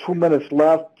have about 2 minutes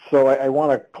left, so I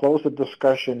want to close the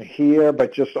discussion here,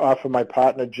 but just offer my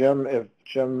partner, Jim, if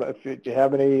you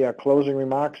have any closing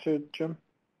remarks here, Jim?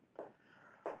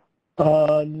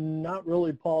 Not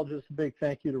really, Paul. Just a big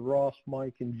thank you to Ross,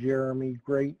 Mike, and Jeremy.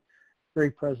 Great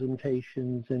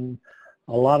presentations and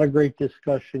a lot of great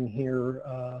discussion here.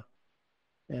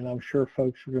 And I'm sure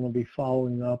folks are going to be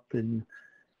following up, and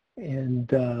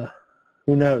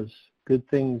who knows, good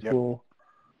things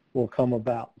will come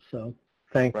about. So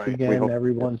thanks again,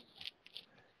 everyone.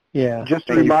 Yeah, just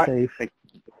to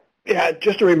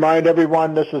remind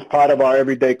everyone, this is part of our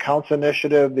Everyday Counts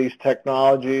initiative, these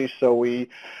technologies, so we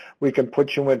can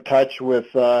put you in touch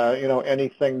with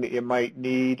anything that you might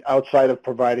need outside of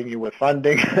providing you with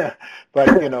funding, but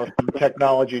some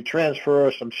technology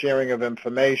transfer, some sharing of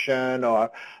information, or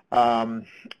and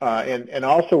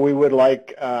also we would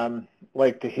like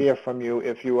to hear from you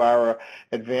if you are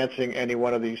advancing any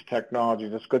one of these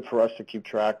technologies. It's good for us to keep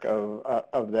track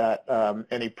of that,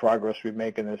 any progress we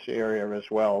make in this area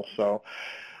as well. So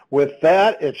with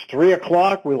that, it's 3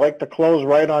 o'clock. We like to close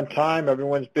right on time.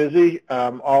 Everyone's busy.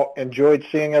 All enjoyed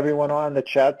seeing everyone on the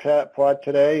chat pod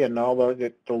today and all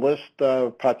the list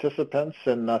of participants.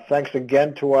 And thanks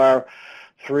again to our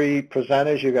 3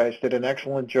 presenters. You guys did an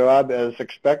excellent job as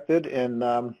expected,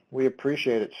 and we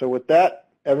appreciate it. So with that,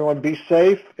 everyone be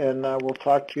safe, and we'll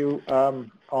talk to you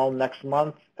all next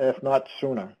month, if not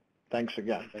sooner. Thanks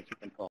again. Thank you, Paul.